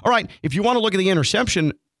 2-1. All right, if you want to look at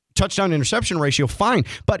the touchdown interception ratio, fine.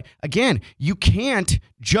 But again, you can't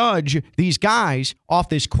judge these guys off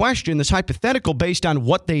this question, this hypothetical, based on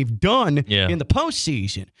what they've done in the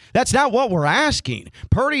postseason. That's not what we're asking.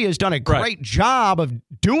 Purdy has done a great job of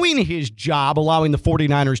doing his job, allowing the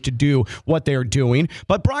 49ers to do what they're doing.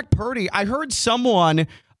 But Brock Purdy, I heard someone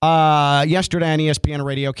yesterday on ESPN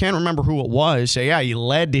Radio. Can't remember who it was. Say, he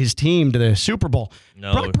led his team to the Super Bowl.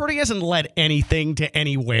 No. Brock Purdy hasn't led anything to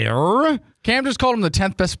anywhere. Cam just called him the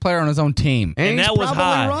 10th best player on his own team. And that he's was probably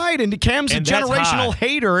high. right. And Cam's a generational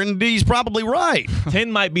hater, and he's probably right.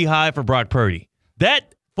 10 might be high for Brock Purdy.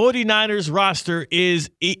 That 49ers roster is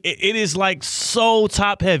like so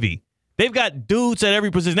top heavy. They've got dudes at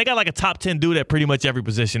every position. They got like a top 10 dude at pretty much every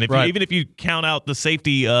position. Even if you count out the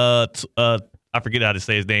safety, I forget how to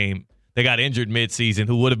say his name. They got injured midseason,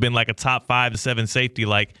 who would have been like a top 5 to 7 safety,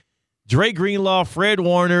 like Dre Greenlaw, Fred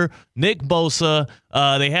Warner, Nick Bosa.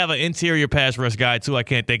 They have an interior pass rush guy, too, I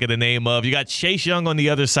can't think of the name of. You got Chase Young on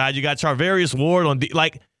the other side. You got Charvarius Ward on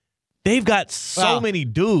they've got so many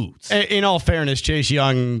dudes. In all fairness, Chase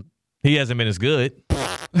Young, he hasn't been as good.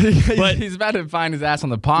 But he's about to find his ass on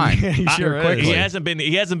the pine. He hasn't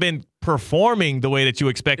been performing the way that you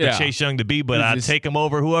expected Chase Young to be, but I'd take him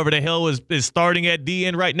over whoever the hell is starting at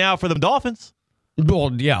DN right now for the Dolphins.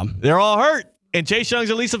 Well, yeah. They're all hurt, and Chase Young's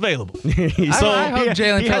at least available. I hope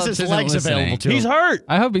Jalen has his legs available to him. He's hurt.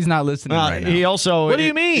 I hope he's not listening right now. He also. What do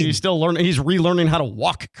you mean? He's still learning. He's relearning how to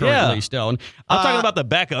walk currently. Yeah. Still. I'm talking about the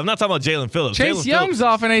backup. I'm not talking about Jalen Phillips. Chase Young's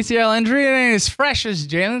off an ACL injury. It ain't as fresh as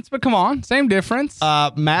Jalen's, but come on, same difference.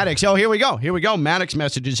 Maddox. Oh, here we go. Maddox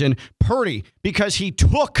messages in Purdy because he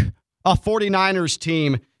took a 49ers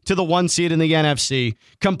team to the 1 seed in the NFC,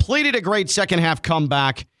 completed a great second half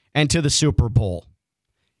comeback, and to the Super Bowl.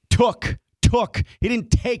 Took. He didn't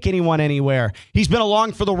take anyone anywhere. He's been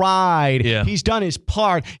along for the ride. Yeah. He's done his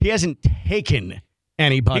part. He hasn't taken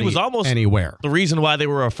anybody He was almost anywhere. the reason why they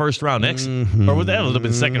were a first round exit. Or would that have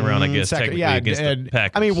been second round, I guess, technically against the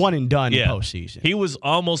Packers. I mean, one and done postseason. He was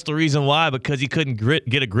almost the reason why, because he couldn't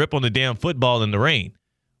get a grip on the damn football in the rain,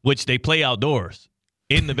 which they play outdoors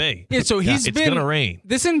in the Bay. Yeah, so it's going to rain.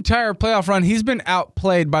 This entire playoff run, he's been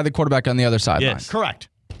outplayed by the quarterback on the other sideline. Yes. Correct.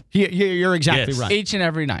 You're exactly right. Each and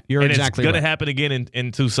every night. You're exactly right. It's going to happen again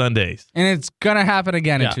in 2 Sundays. And it's going to happen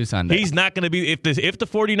again in 2 Sundays. He's not going to be if the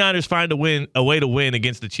 49ers find a way to win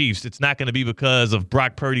against the Chiefs, it's not going to be because of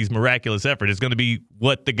Brock Purdy's miraculous effort. It's going to be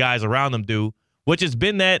what the guys around them do, which has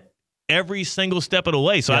been that every single step of the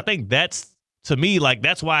way. So I think that's, to me,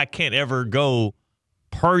 that's why I can't ever go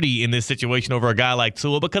Purdy in this situation over a guy like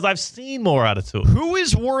Tua, because I've seen more out of Tua. Who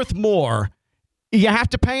is worth more? You have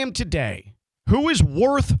to pay him today. Who is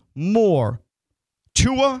worth more,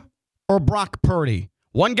 Tua or Brock Purdy?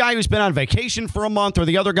 One guy who's been on vacation for a month, or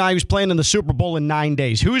the other guy who's playing in the Super Bowl in 9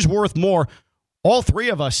 days? Who's worth more? All three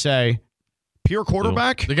of us say pure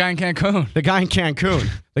quarterback. The guy in Cancun. The guy in Cancun.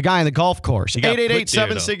 The guy in the golf course.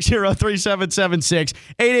 888-760-3776.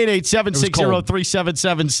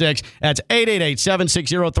 888-760-3776. That's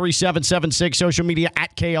 888-760-3776. Social media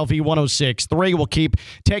at KLV1063. We'll keep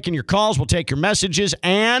taking your calls. We'll take your messages.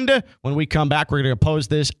 And when we come back, we're going to pose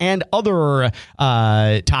this and other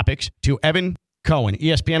topics to Evan Cohen,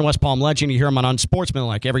 ESPN West Palm legend. You hear him on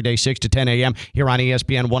Unsportsmanlike every day, 6 to 10 a.m. here on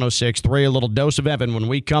ESPN 106.3. A little dose of Evan when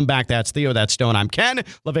we come back. That's Theo, that's Stone. I'm Ken.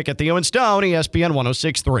 LaVicka, Theo, and Stone, ESPN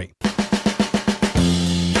 106.3.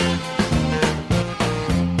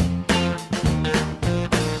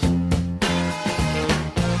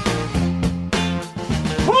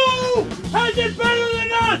 Who has it better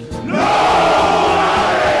than us?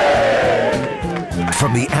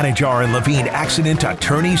 From the Anajar and Levine Accident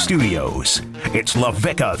Attorney Studios, it's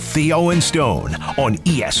LaVicka, Theo, and Stone on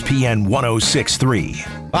ESPN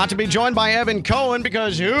 106.3. About to be joined by Evan Cohen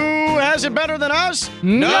because who has it better than us?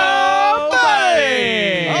 Nobody!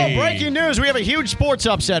 Oh, breaking news. We have a huge sports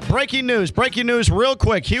upset. Breaking news real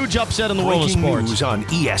quick. Huge upset in the world of Breaking sports. news on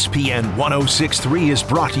ESPN 106.3 is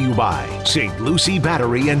brought to you by St. Lucie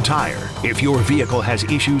Battery and Tire. If your vehicle has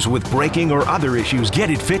issues with braking or other issues, get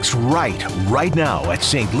it fixed right now at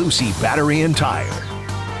St. Lucie Battery and Tire.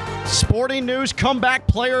 Sporting news, comeback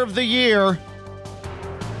player of the year.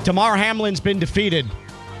 Damar Hamlin's been defeated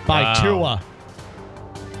by Tua.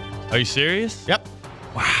 Are you serious? Yep.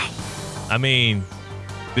 Wow. I mean,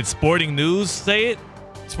 did Sporting News say it?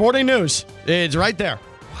 Sporting news. It's right there.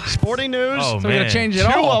 Sporting news. Oh, So we're going to change it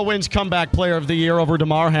Tua all. wins comeback player of the year over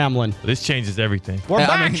Damar Hamlin. This changes everything. We're back.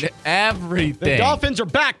 I mean, everything. The Dolphins are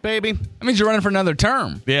back, baby. That means you're running for another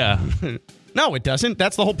term. Yeah. No, it doesn't.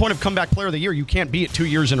 That's the whole point of comeback player of the year. You can't be it 2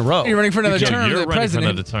 years in a row. You're running for another term. You're The running for president.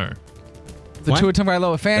 another term. The Tua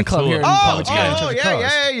Tagovailoa fan club here in Palm Beach County.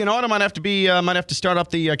 Yeah. You know what? I might have to start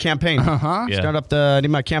up the campaign. Yeah. Start up need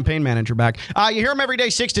my campaign manager back. You hear him every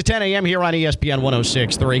day, 6 to 10 a.m. here on ESPN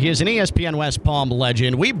 106.3. He is an ESPN West Palm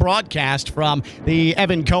legend. We broadcast from the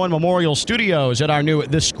Evan Cohen Memorial Studios at our new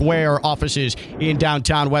The Square offices in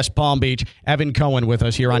downtown West Palm Beach. Evan Cohen with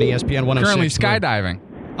us here on ESPN 106.3. Currently skydiving.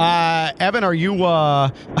 Evan, are you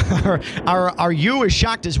are you as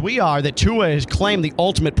shocked as we are that Tua has claimed the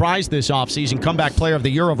ultimate prize this offseason, comeback player of the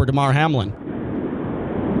year over Damar Hamlin?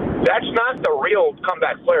 That's not the real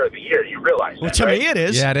comeback player of the year. You realize that, to me it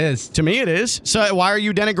is. Yeah, it is. To me it is. So why are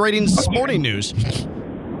you denigrating sporting news?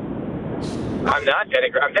 I'm not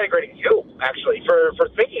denigrating. I'm denigrating you, actually, for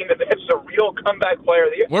thinking that that's the real comeback player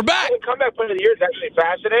of the year. We're back. The comeback player of the year is actually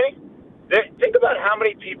fascinating. Think about how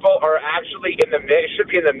many people are actually in the mix, should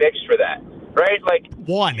be in the mix for that, right? Like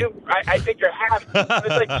one. I think you're half.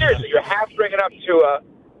 It's like seriously, you're half bringing up to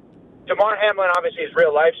Damar Hamlin. Obviously, is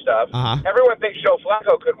real life stuff. Everyone thinks Joe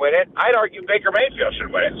Flacco could win it. I'd argue Baker Mayfield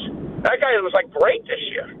should win it. That guy was like great this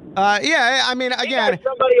year. Yeah, I mean, again, he got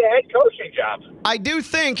somebody a head coaching job. I do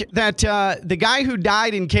think that the guy who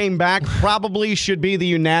died and came back probably should be the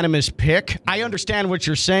unanimous pick. I understand what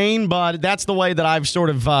you're saying, but that's the way that I've sort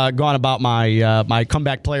of gone about my my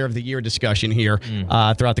comeback player of the year discussion here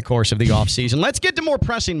throughout the course of the offseason. Let's get to more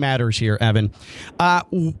pressing matters here, Evan.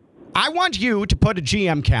 I want you to put a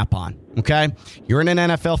GM cap on, okay? You're in an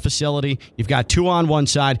NFL facility. You've got Tua on one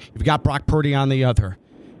side. You've got Brock Purdy on the other.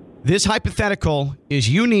 This hypothetical is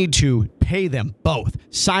you need to pay them both.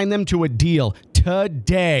 Sign them to a deal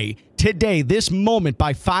today, this moment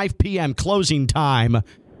by 5 p.m. closing time.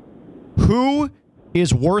 Who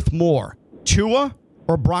is worth more, Tua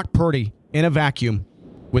or Brock Purdy in a vacuum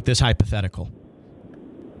with this hypothetical?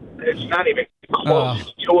 It's not even close.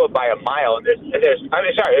 It's Tua by a mile. And there's I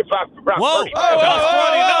mean, sorry, it's Brock Purdy.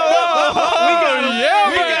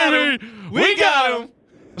 We got him.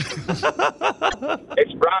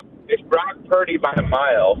 It's Brock Purdy by a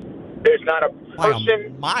mile. There's not a person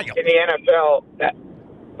in the NFL that.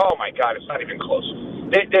 Oh my God, it's not even close.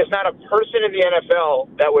 There's not a person in the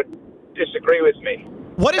NFL that would disagree with me.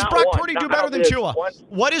 What does Brock Purdy do better than Tua?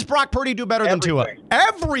 What does Brock Purdy do better than Tua?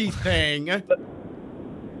 Everything.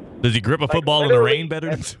 Does he grip a football in the rain better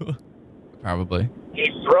than Tua? Probably. He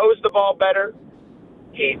throws the ball better.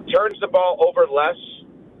 He turns the ball over less.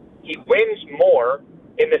 He wins more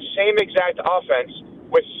in the same exact offense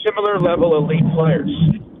with similar level elite players.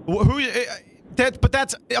 But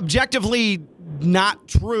that's objectively not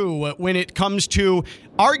true when it comes to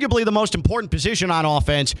arguably the most important position on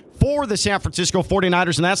offense for the San Francisco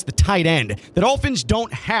 49ers, and that's the tight end. The Dolphins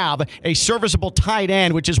don't have a serviceable tight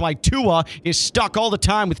end, which is why Tua is stuck all the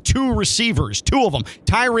time with two receivers, two of them,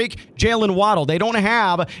 Tyreek, Jalen Waddle. They don't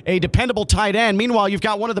have a dependable tight end. Meanwhile, you've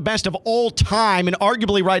got one of the best of all time and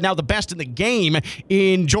arguably right now the best in the game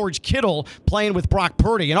in George Kittle playing with Brock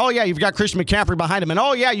Purdy. And, oh, yeah, you've got Christian McCaffrey behind him. And,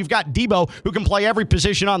 oh, yeah, you've got Debo who can play every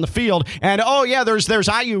position on the field. And, oh, yeah, there's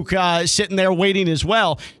Ayuk sitting there waiting as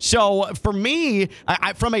well. So, for me,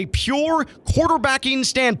 from a pure quarterbacking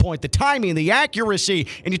standpoint, the timing, the accuracy,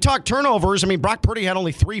 and you talk turnovers, I mean, Brock Purdy had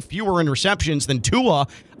only 3 fewer interceptions than Tua.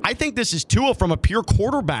 I think this is Tua from a pure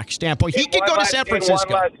quarterback standpoint. He could go to San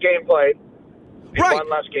Francisco. One last game played. Right. One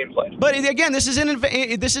last game played. But again, this is in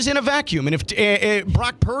a vacuum. And if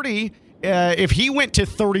Brock Purdy, if he went to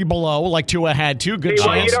 30 below like Tua had to, good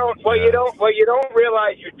chance. What you don't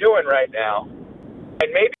realize you're doing right now,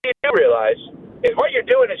 and maybe you do realize, is what you're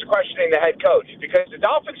doing is questioning the head coach, because the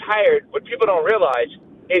Dolphins hired, what people don't realize,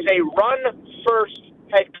 is a run-first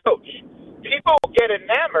head coach. People get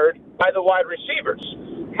enamored by the wide receivers.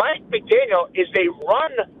 Mike McDaniel is a run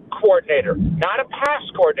coordinator, not a pass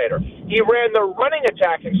coordinator. He ran the running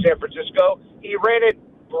attack in San Francisco. He ran it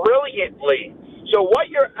brilliantly. So what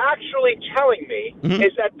you're actually telling me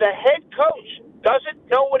is that the head coach doesn't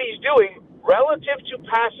know what he's doing relative to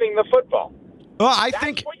passing the football. Well,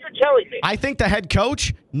 That's what you're telling me. I think the head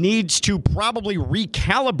coach needs to probably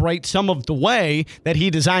recalibrate some of the way that he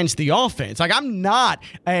designs the offense. Like, I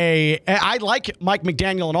like Mike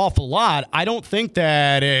McDaniel an awful lot. I don't think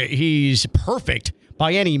that he's perfect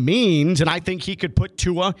by any means, and I think he could put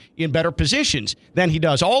Tua in better positions than he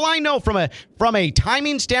does. All I know from a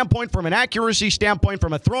timing standpoint, from an accuracy standpoint,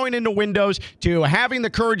 from a throwing into windows to having the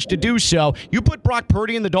courage to do so, you put Brock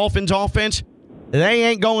Purdy in the Dolphins offense, they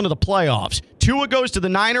ain't going to the playoffs. Tua goes to the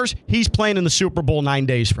Niners. He's playing in the Super Bowl 9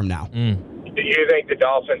 days from now. Do you think the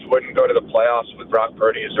Dolphins wouldn't go to the playoffs with Brock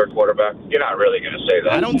Purdy as their quarterback? You're not really going to say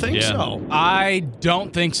that. I don't think so. I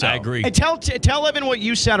don't think so. I agree. And tell Evan what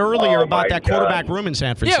you said earlier about that quarterback room in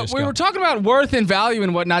San Francisco. Yeah, we were talking about worth and value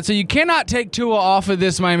and whatnot, so you cannot take Tua off of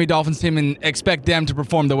this Miami Dolphins team and expect them to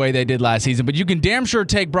perform the way they did last season, but you can damn sure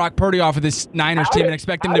take Brock Purdy off of this Niners team and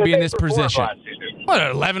expect them to be in this position.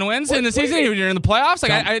 What, 11 wins in the season? You're in the playoffs?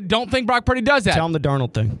 Like, I don't think Brock Purdy does that. Tell him the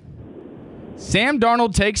Darnold thing. Sam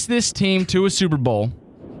Darnold takes this team to a Super Bowl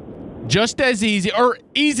just as easy or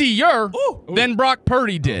easier than Brock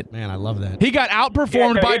Purdy did. Man, I love that. He got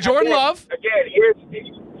outperformed by Jordan Love. Again,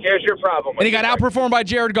 here's your problem. And he got outperformed by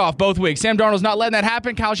Jared Goff both weeks. Sam Darnold's not letting that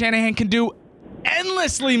happen. Kyle Shanahan can do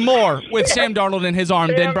endlessly more with Sam Darnold in his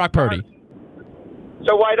arm than Brock Purdy.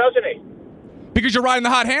 So why doesn't he? Because you're riding the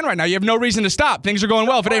hot hand right now. You have no reason to stop. Things are going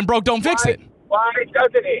well. If it ain't broke, don't fix it. Why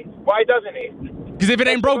doesn't he? Why doesn't he? Because if it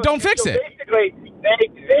ain't broke, don't fix it. Basically,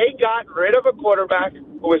 they got rid of a quarterback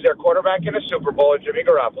who was their quarterback in the Super Bowl, Jimmy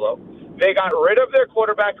Garoppolo. They got rid of their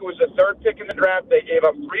quarterback who was the third pick in the draft. They gave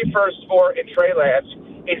up 3 firsts for in Trey Lance.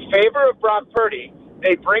 In favor of Brock Purdy,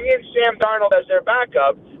 they bring in Sam Darnold as their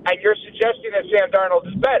backup, and you're suggesting that Sam Darnold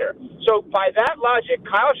is better. So by that logic,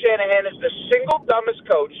 Kyle Shanahan is the single dumbest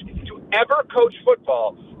coach to ever coach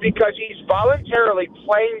football because he's voluntarily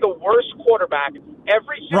playing the worst quarterback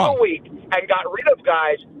every single week and got rid of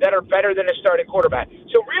guys that are better than his starting quarterback.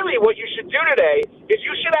 So really what you should do today is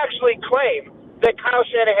you should actually claim that Kyle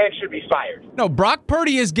Shanahan should be fired. No, Brock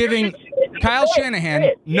Purdy is giving Kyle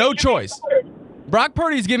Shanahan no choice. Brock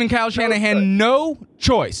Purdy is giving Kyle Shanahan no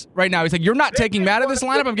choice right now. He's like, you're not taking me out of this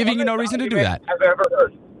lineup. I'm giving you no reason to do that. I've ever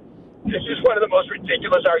heard. This is one of the most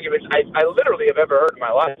ridiculous arguments I literally have ever heard in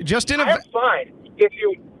my life.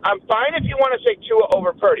 I'm fine if you want to say Tua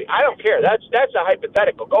over Purdy. I don't care. That's a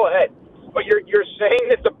hypothetical. Go ahead. But you're saying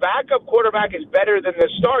that the backup quarterback is better than the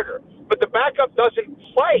starter, but the backup doesn't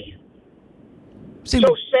play. So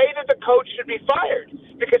say that the coach should be fired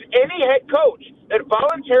because any head coach that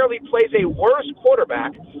voluntarily plays a worse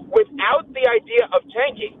quarterback without the idea of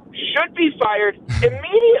tanking should be fired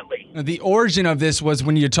immediately. The origin of this was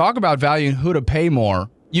when you talk about valuing who to pay more,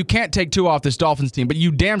 you can't take Tua off this Dolphins team, but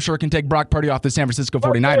you damn sure can take Brock Purdy off the San Francisco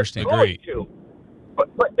 49ers team.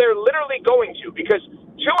 But they're literally going to because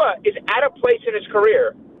Tua is at a place in his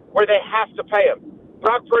career where they have to pay him.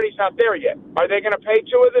 Brock Purdy's not there yet. Are they going to pay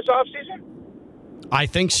Tua this offseason? I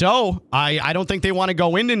think so. I don't think they want to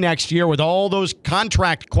go into next year with all those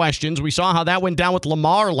contract questions. We saw how that went down with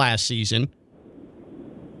Lamar last season.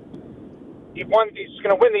 He's going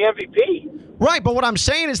to win the MVP. Right, but what I'm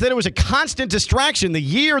saying is that it was a constant distraction. The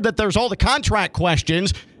year that there's all the contract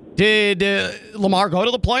questions, did Lamar go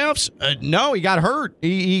to the playoffs? No, he got hurt.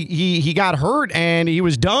 He got hurt and he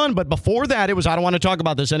was done. But before that, it was, I don't want to talk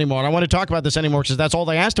about this anymore. I don't want to talk about this anymore because that's all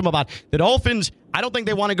they asked him about. The Dolphins, I don't think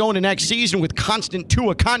they want to go into next season with constant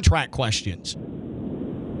Tua contract questions.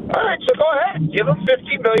 All right, so go ahead. Give him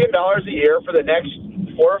 $50 million a year for the next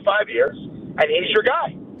 4 or 5 years, and he's your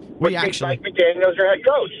guy. Mike McDaniel's your head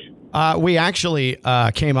coach. We actually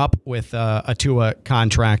came up with a Tua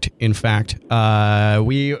contract. In fact,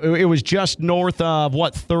 it was just north of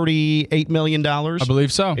 $38 million. I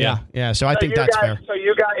believe so. Yeah. So I think that's fair. So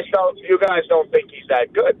you guys don't think he's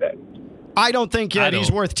that good then? I don't think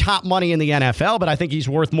he's worth top money in the NFL, but I think he's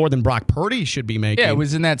worth more than Brock Purdy should be making. Yeah, it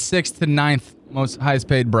was in that 6th to 9th most highest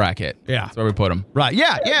paid bracket. Yeah, that's where we put him. Right.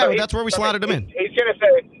 Yeah. That's where we slotted him in. He's gonna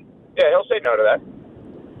say, he'll say no to that.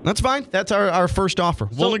 That's fine. That's our first offer.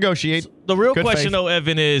 We'll negotiate. The real question, though,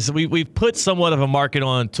 Evan, is we've put somewhat of a market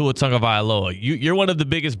on Tua Tagovailoa. You're one of the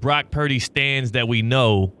biggest Brock Purdy stans that we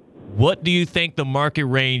know. What do you think the market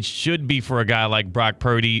range should be for a guy like Brock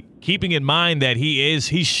Purdy, keeping in mind that he's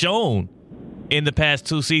shown in the past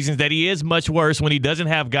 2 seasons that he is much worse when he doesn't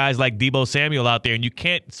have guys like Deebo Samuel out there, and you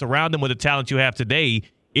can't surround him with the talent you have today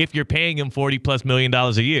if you're paying him $40+ million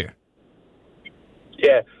a year?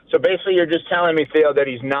 Yeah. So basically you're just telling me, Theo, that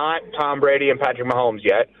he's not Tom Brady and Patrick Mahomes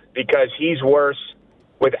yet because he's worse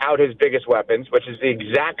without his biggest weapons, which is the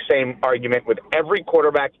exact same argument with every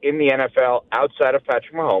quarterback in the NFL outside of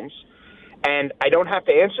Patrick Mahomes. And I don't have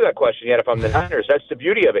to answer that question yet if I'm the Niners. That's the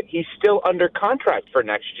beauty of it. He's still under contract for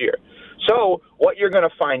next year. So what you're going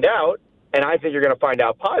to find out, and I think you're going to find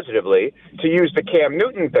out positively, to use the Cam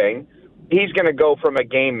Newton thing, he's going to go from a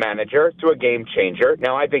game manager to a game changer.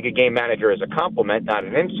 Now, I think a game manager is a compliment, not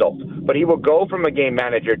an insult. But he will go from a game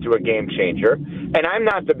manager to a game changer. And I'm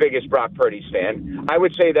not the biggest Brock Purdy fan. I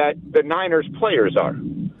would say that the Niners players are.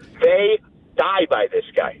 They die by this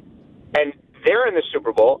guy. And they're in the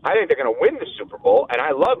Super Bowl. I think they're going to win the Super Bowl. And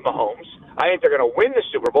I love Mahomes. I think they're going to win the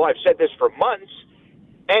Super Bowl. I've said this for months.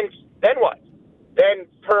 And then what? Then,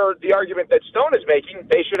 per the argument that Stone is making,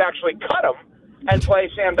 they should actually cut him and play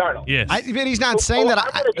Sam Darnold. Yes. But he's not saying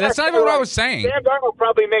that. That's not even what I was saying. Sam Darnold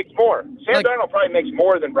probably makes more. Darnold probably makes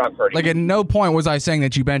more than Brock Purdy. Like, at no point was I saying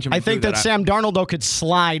that you bench him. I think that Sam Darnold, though, could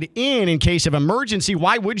slide in case of emergency.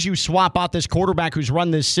 Why would you swap out this quarterback who's run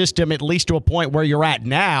this system at least to a point where you're at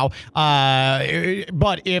now?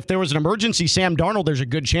 But if there was an emergency, Sam Darnold, there's a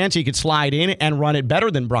good chance he could slide in and run it better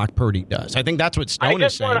than Brock Purdy does. I think that's what Stone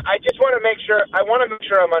is saying. I just want to make sure. I want to make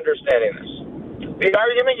sure I'm understanding this. The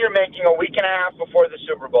argument you're making a week and a half before the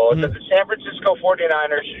Super Bowl is that the San Francisco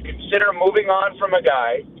 49ers should consider moving on from a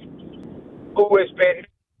guy who has been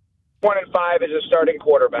 1-5 as a starting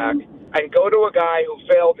quarterback and go to a guy who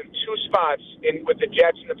failed in two spots with the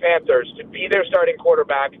Jets and the Panthers to be their starting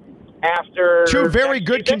quarterback after two very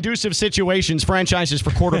good conducive situations, franchises for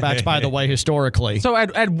quarterbacks, by the way, historically. So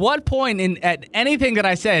at what point at anything that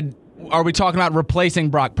I said are we talking about replacing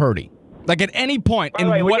Brock Purdy? Like at any point in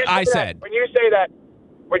what I said. When you say that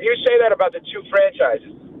about the two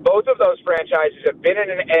franchises, both of those franchises have been in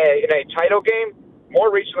a title game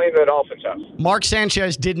more recently than the Dolphins have. Mark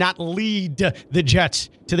Sanchez did not lead the Jets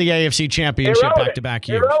to the AFC Championship back-to-back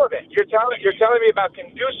years. Irrelevant. You're telling me about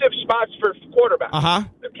conducive spots for quarterbacks. Uh-huh.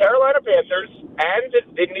 The Carolina Panthers and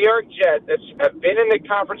the New York Jets have been in the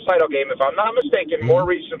conference title game, if I'm not mistaken, more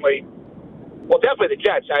recently. Well, definitely the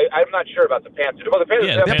Jets. I'm not sure about the Panthers. Well, the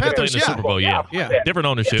Panthers, the Panthers in the Super Bowl, yeah. Different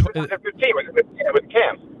ownership. With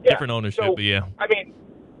Cam. Yeah. Different ownership, so, but yeah. I mean,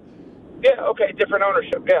 yeah, okay, different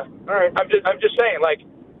ownership. Yeah, all right. I'm just saying, like,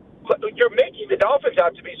 you're making the Dolphins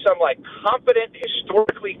out to be some like competent,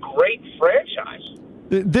 historically great franchise.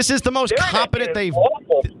 This is the most competent they've.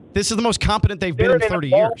 This is the most competent they've been in 30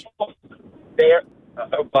 years. Well,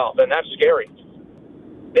 then that's scary.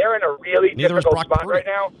 They're in a really difficult spot right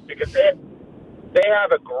now because they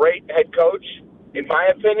have a great head coach, in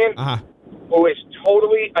my opinion, who is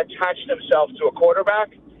totally attached himself to a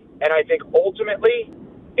quarterback, and I think ultimately,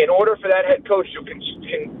 in order for that head coach to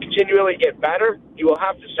continually get better, he will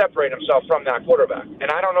have to separate himself from that quarterback. And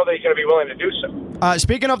I don't know that he's going to be willing to do so.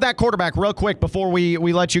 Speaking of that quarterback, real quick before we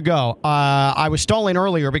let you go, I was stalling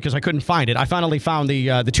earlier because I couldn't find it. I finally found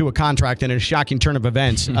the Tua contract, and in a shocking turn of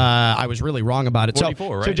events, I was really wrong about it.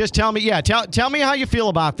 44, right? So just tell me, tell me how you feel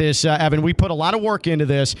about this, Evan. We put a lot of work into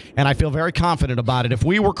this, and I feel very confident about it. If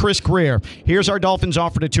we were Chris Greer, here's our Dolphins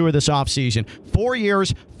offer to Tua this offseason. 4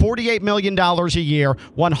 years, $48 million a year,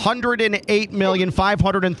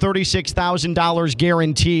 $108,536,000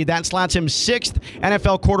 guaranteed. That slots him sixth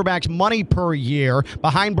NFL quarterback's money per year,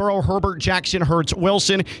 behind Burrow, Herbert, Jackson, Hurts,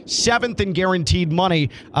 Wilson. Seventh in guaranteed money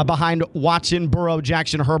behind Watson, Burrow,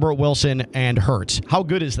 Jackson, Herbert, Wilson, and Hurts. How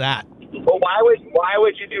good is that? Well, why would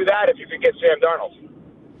you do that if you could get Sam Darnold?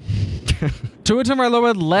 Tua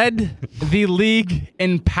Tagovailoa led the league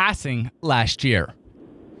in passing last year.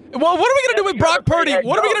 Well, what are we going to do with Brock Purdy?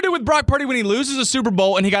 What are we going to do with Brock Purdy when he loses a Super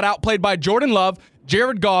Bowl and he got outplayed by Jordan Love,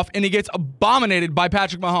 Jared Goff, and he gets abominated by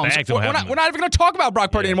Patrick Mahomes? We're not even going to talk about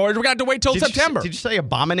Brock Purdy anymore. We're going to have to wait till September. Did you say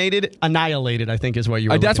abominated? Annihilated, I think, is what you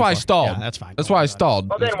were That's why I stalled. Yeah, that's fine. That's why I stalled.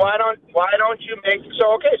 Well, then why don't you make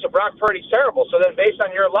so Brock Purdy's terrible. So then based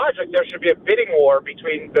on your logic, there should be a bidding war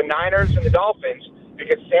between the Niners and the Dolphins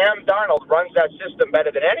because Sam Darnold runs that system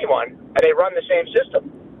better than anyone, and they run the same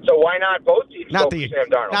system. So why not both teams go for Sam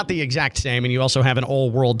Darnold? Not the exact same, and you also have an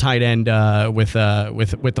all-world tight end with the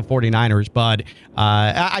 49ers. But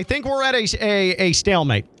I think we're at a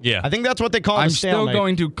stalemate. Yeah. I think that's what they call a stalemate. I'm still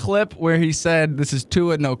going to clip where he said this is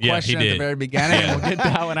Tua, no question at the very beginning. And we'll get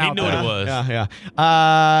that one out. He knew what it was.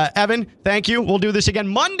 Yeah. Evan, thank you. We'll do this again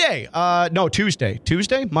Monday. No, Tuesday.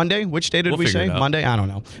 Tuesday? Monday? Which day did we say? Monday? I don't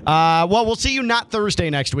know. Well, we'll see you not Thursday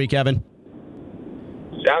next week, Evan.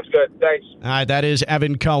 Sounds good. Thanks. All right, that is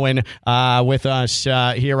Evan Cohen with us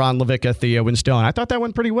here on LaVicka, Theo, and Stone. I thought that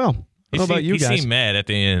went pretty well. How about you guys? He seemed mad at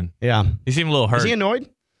the end. Yeah. He seemed a little hurt. Is he annoyed?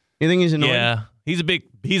 You think he's annoyed? Yeah. He's a big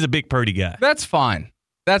Purdy guy. That's fine.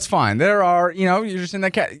 There are, you're just in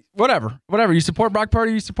that whatever. You support Brock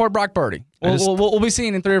Purdy, you support Brock Purdy. We'll be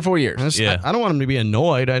seeing in 3 or 4 years. I don't want him to be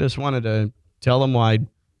annoyed. I just wanted to tell him why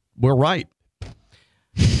we're right.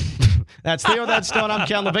 That's Theo, that's Stone. I'm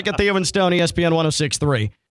Ken LaVicka, Theo and Stone, ESPN 106.3.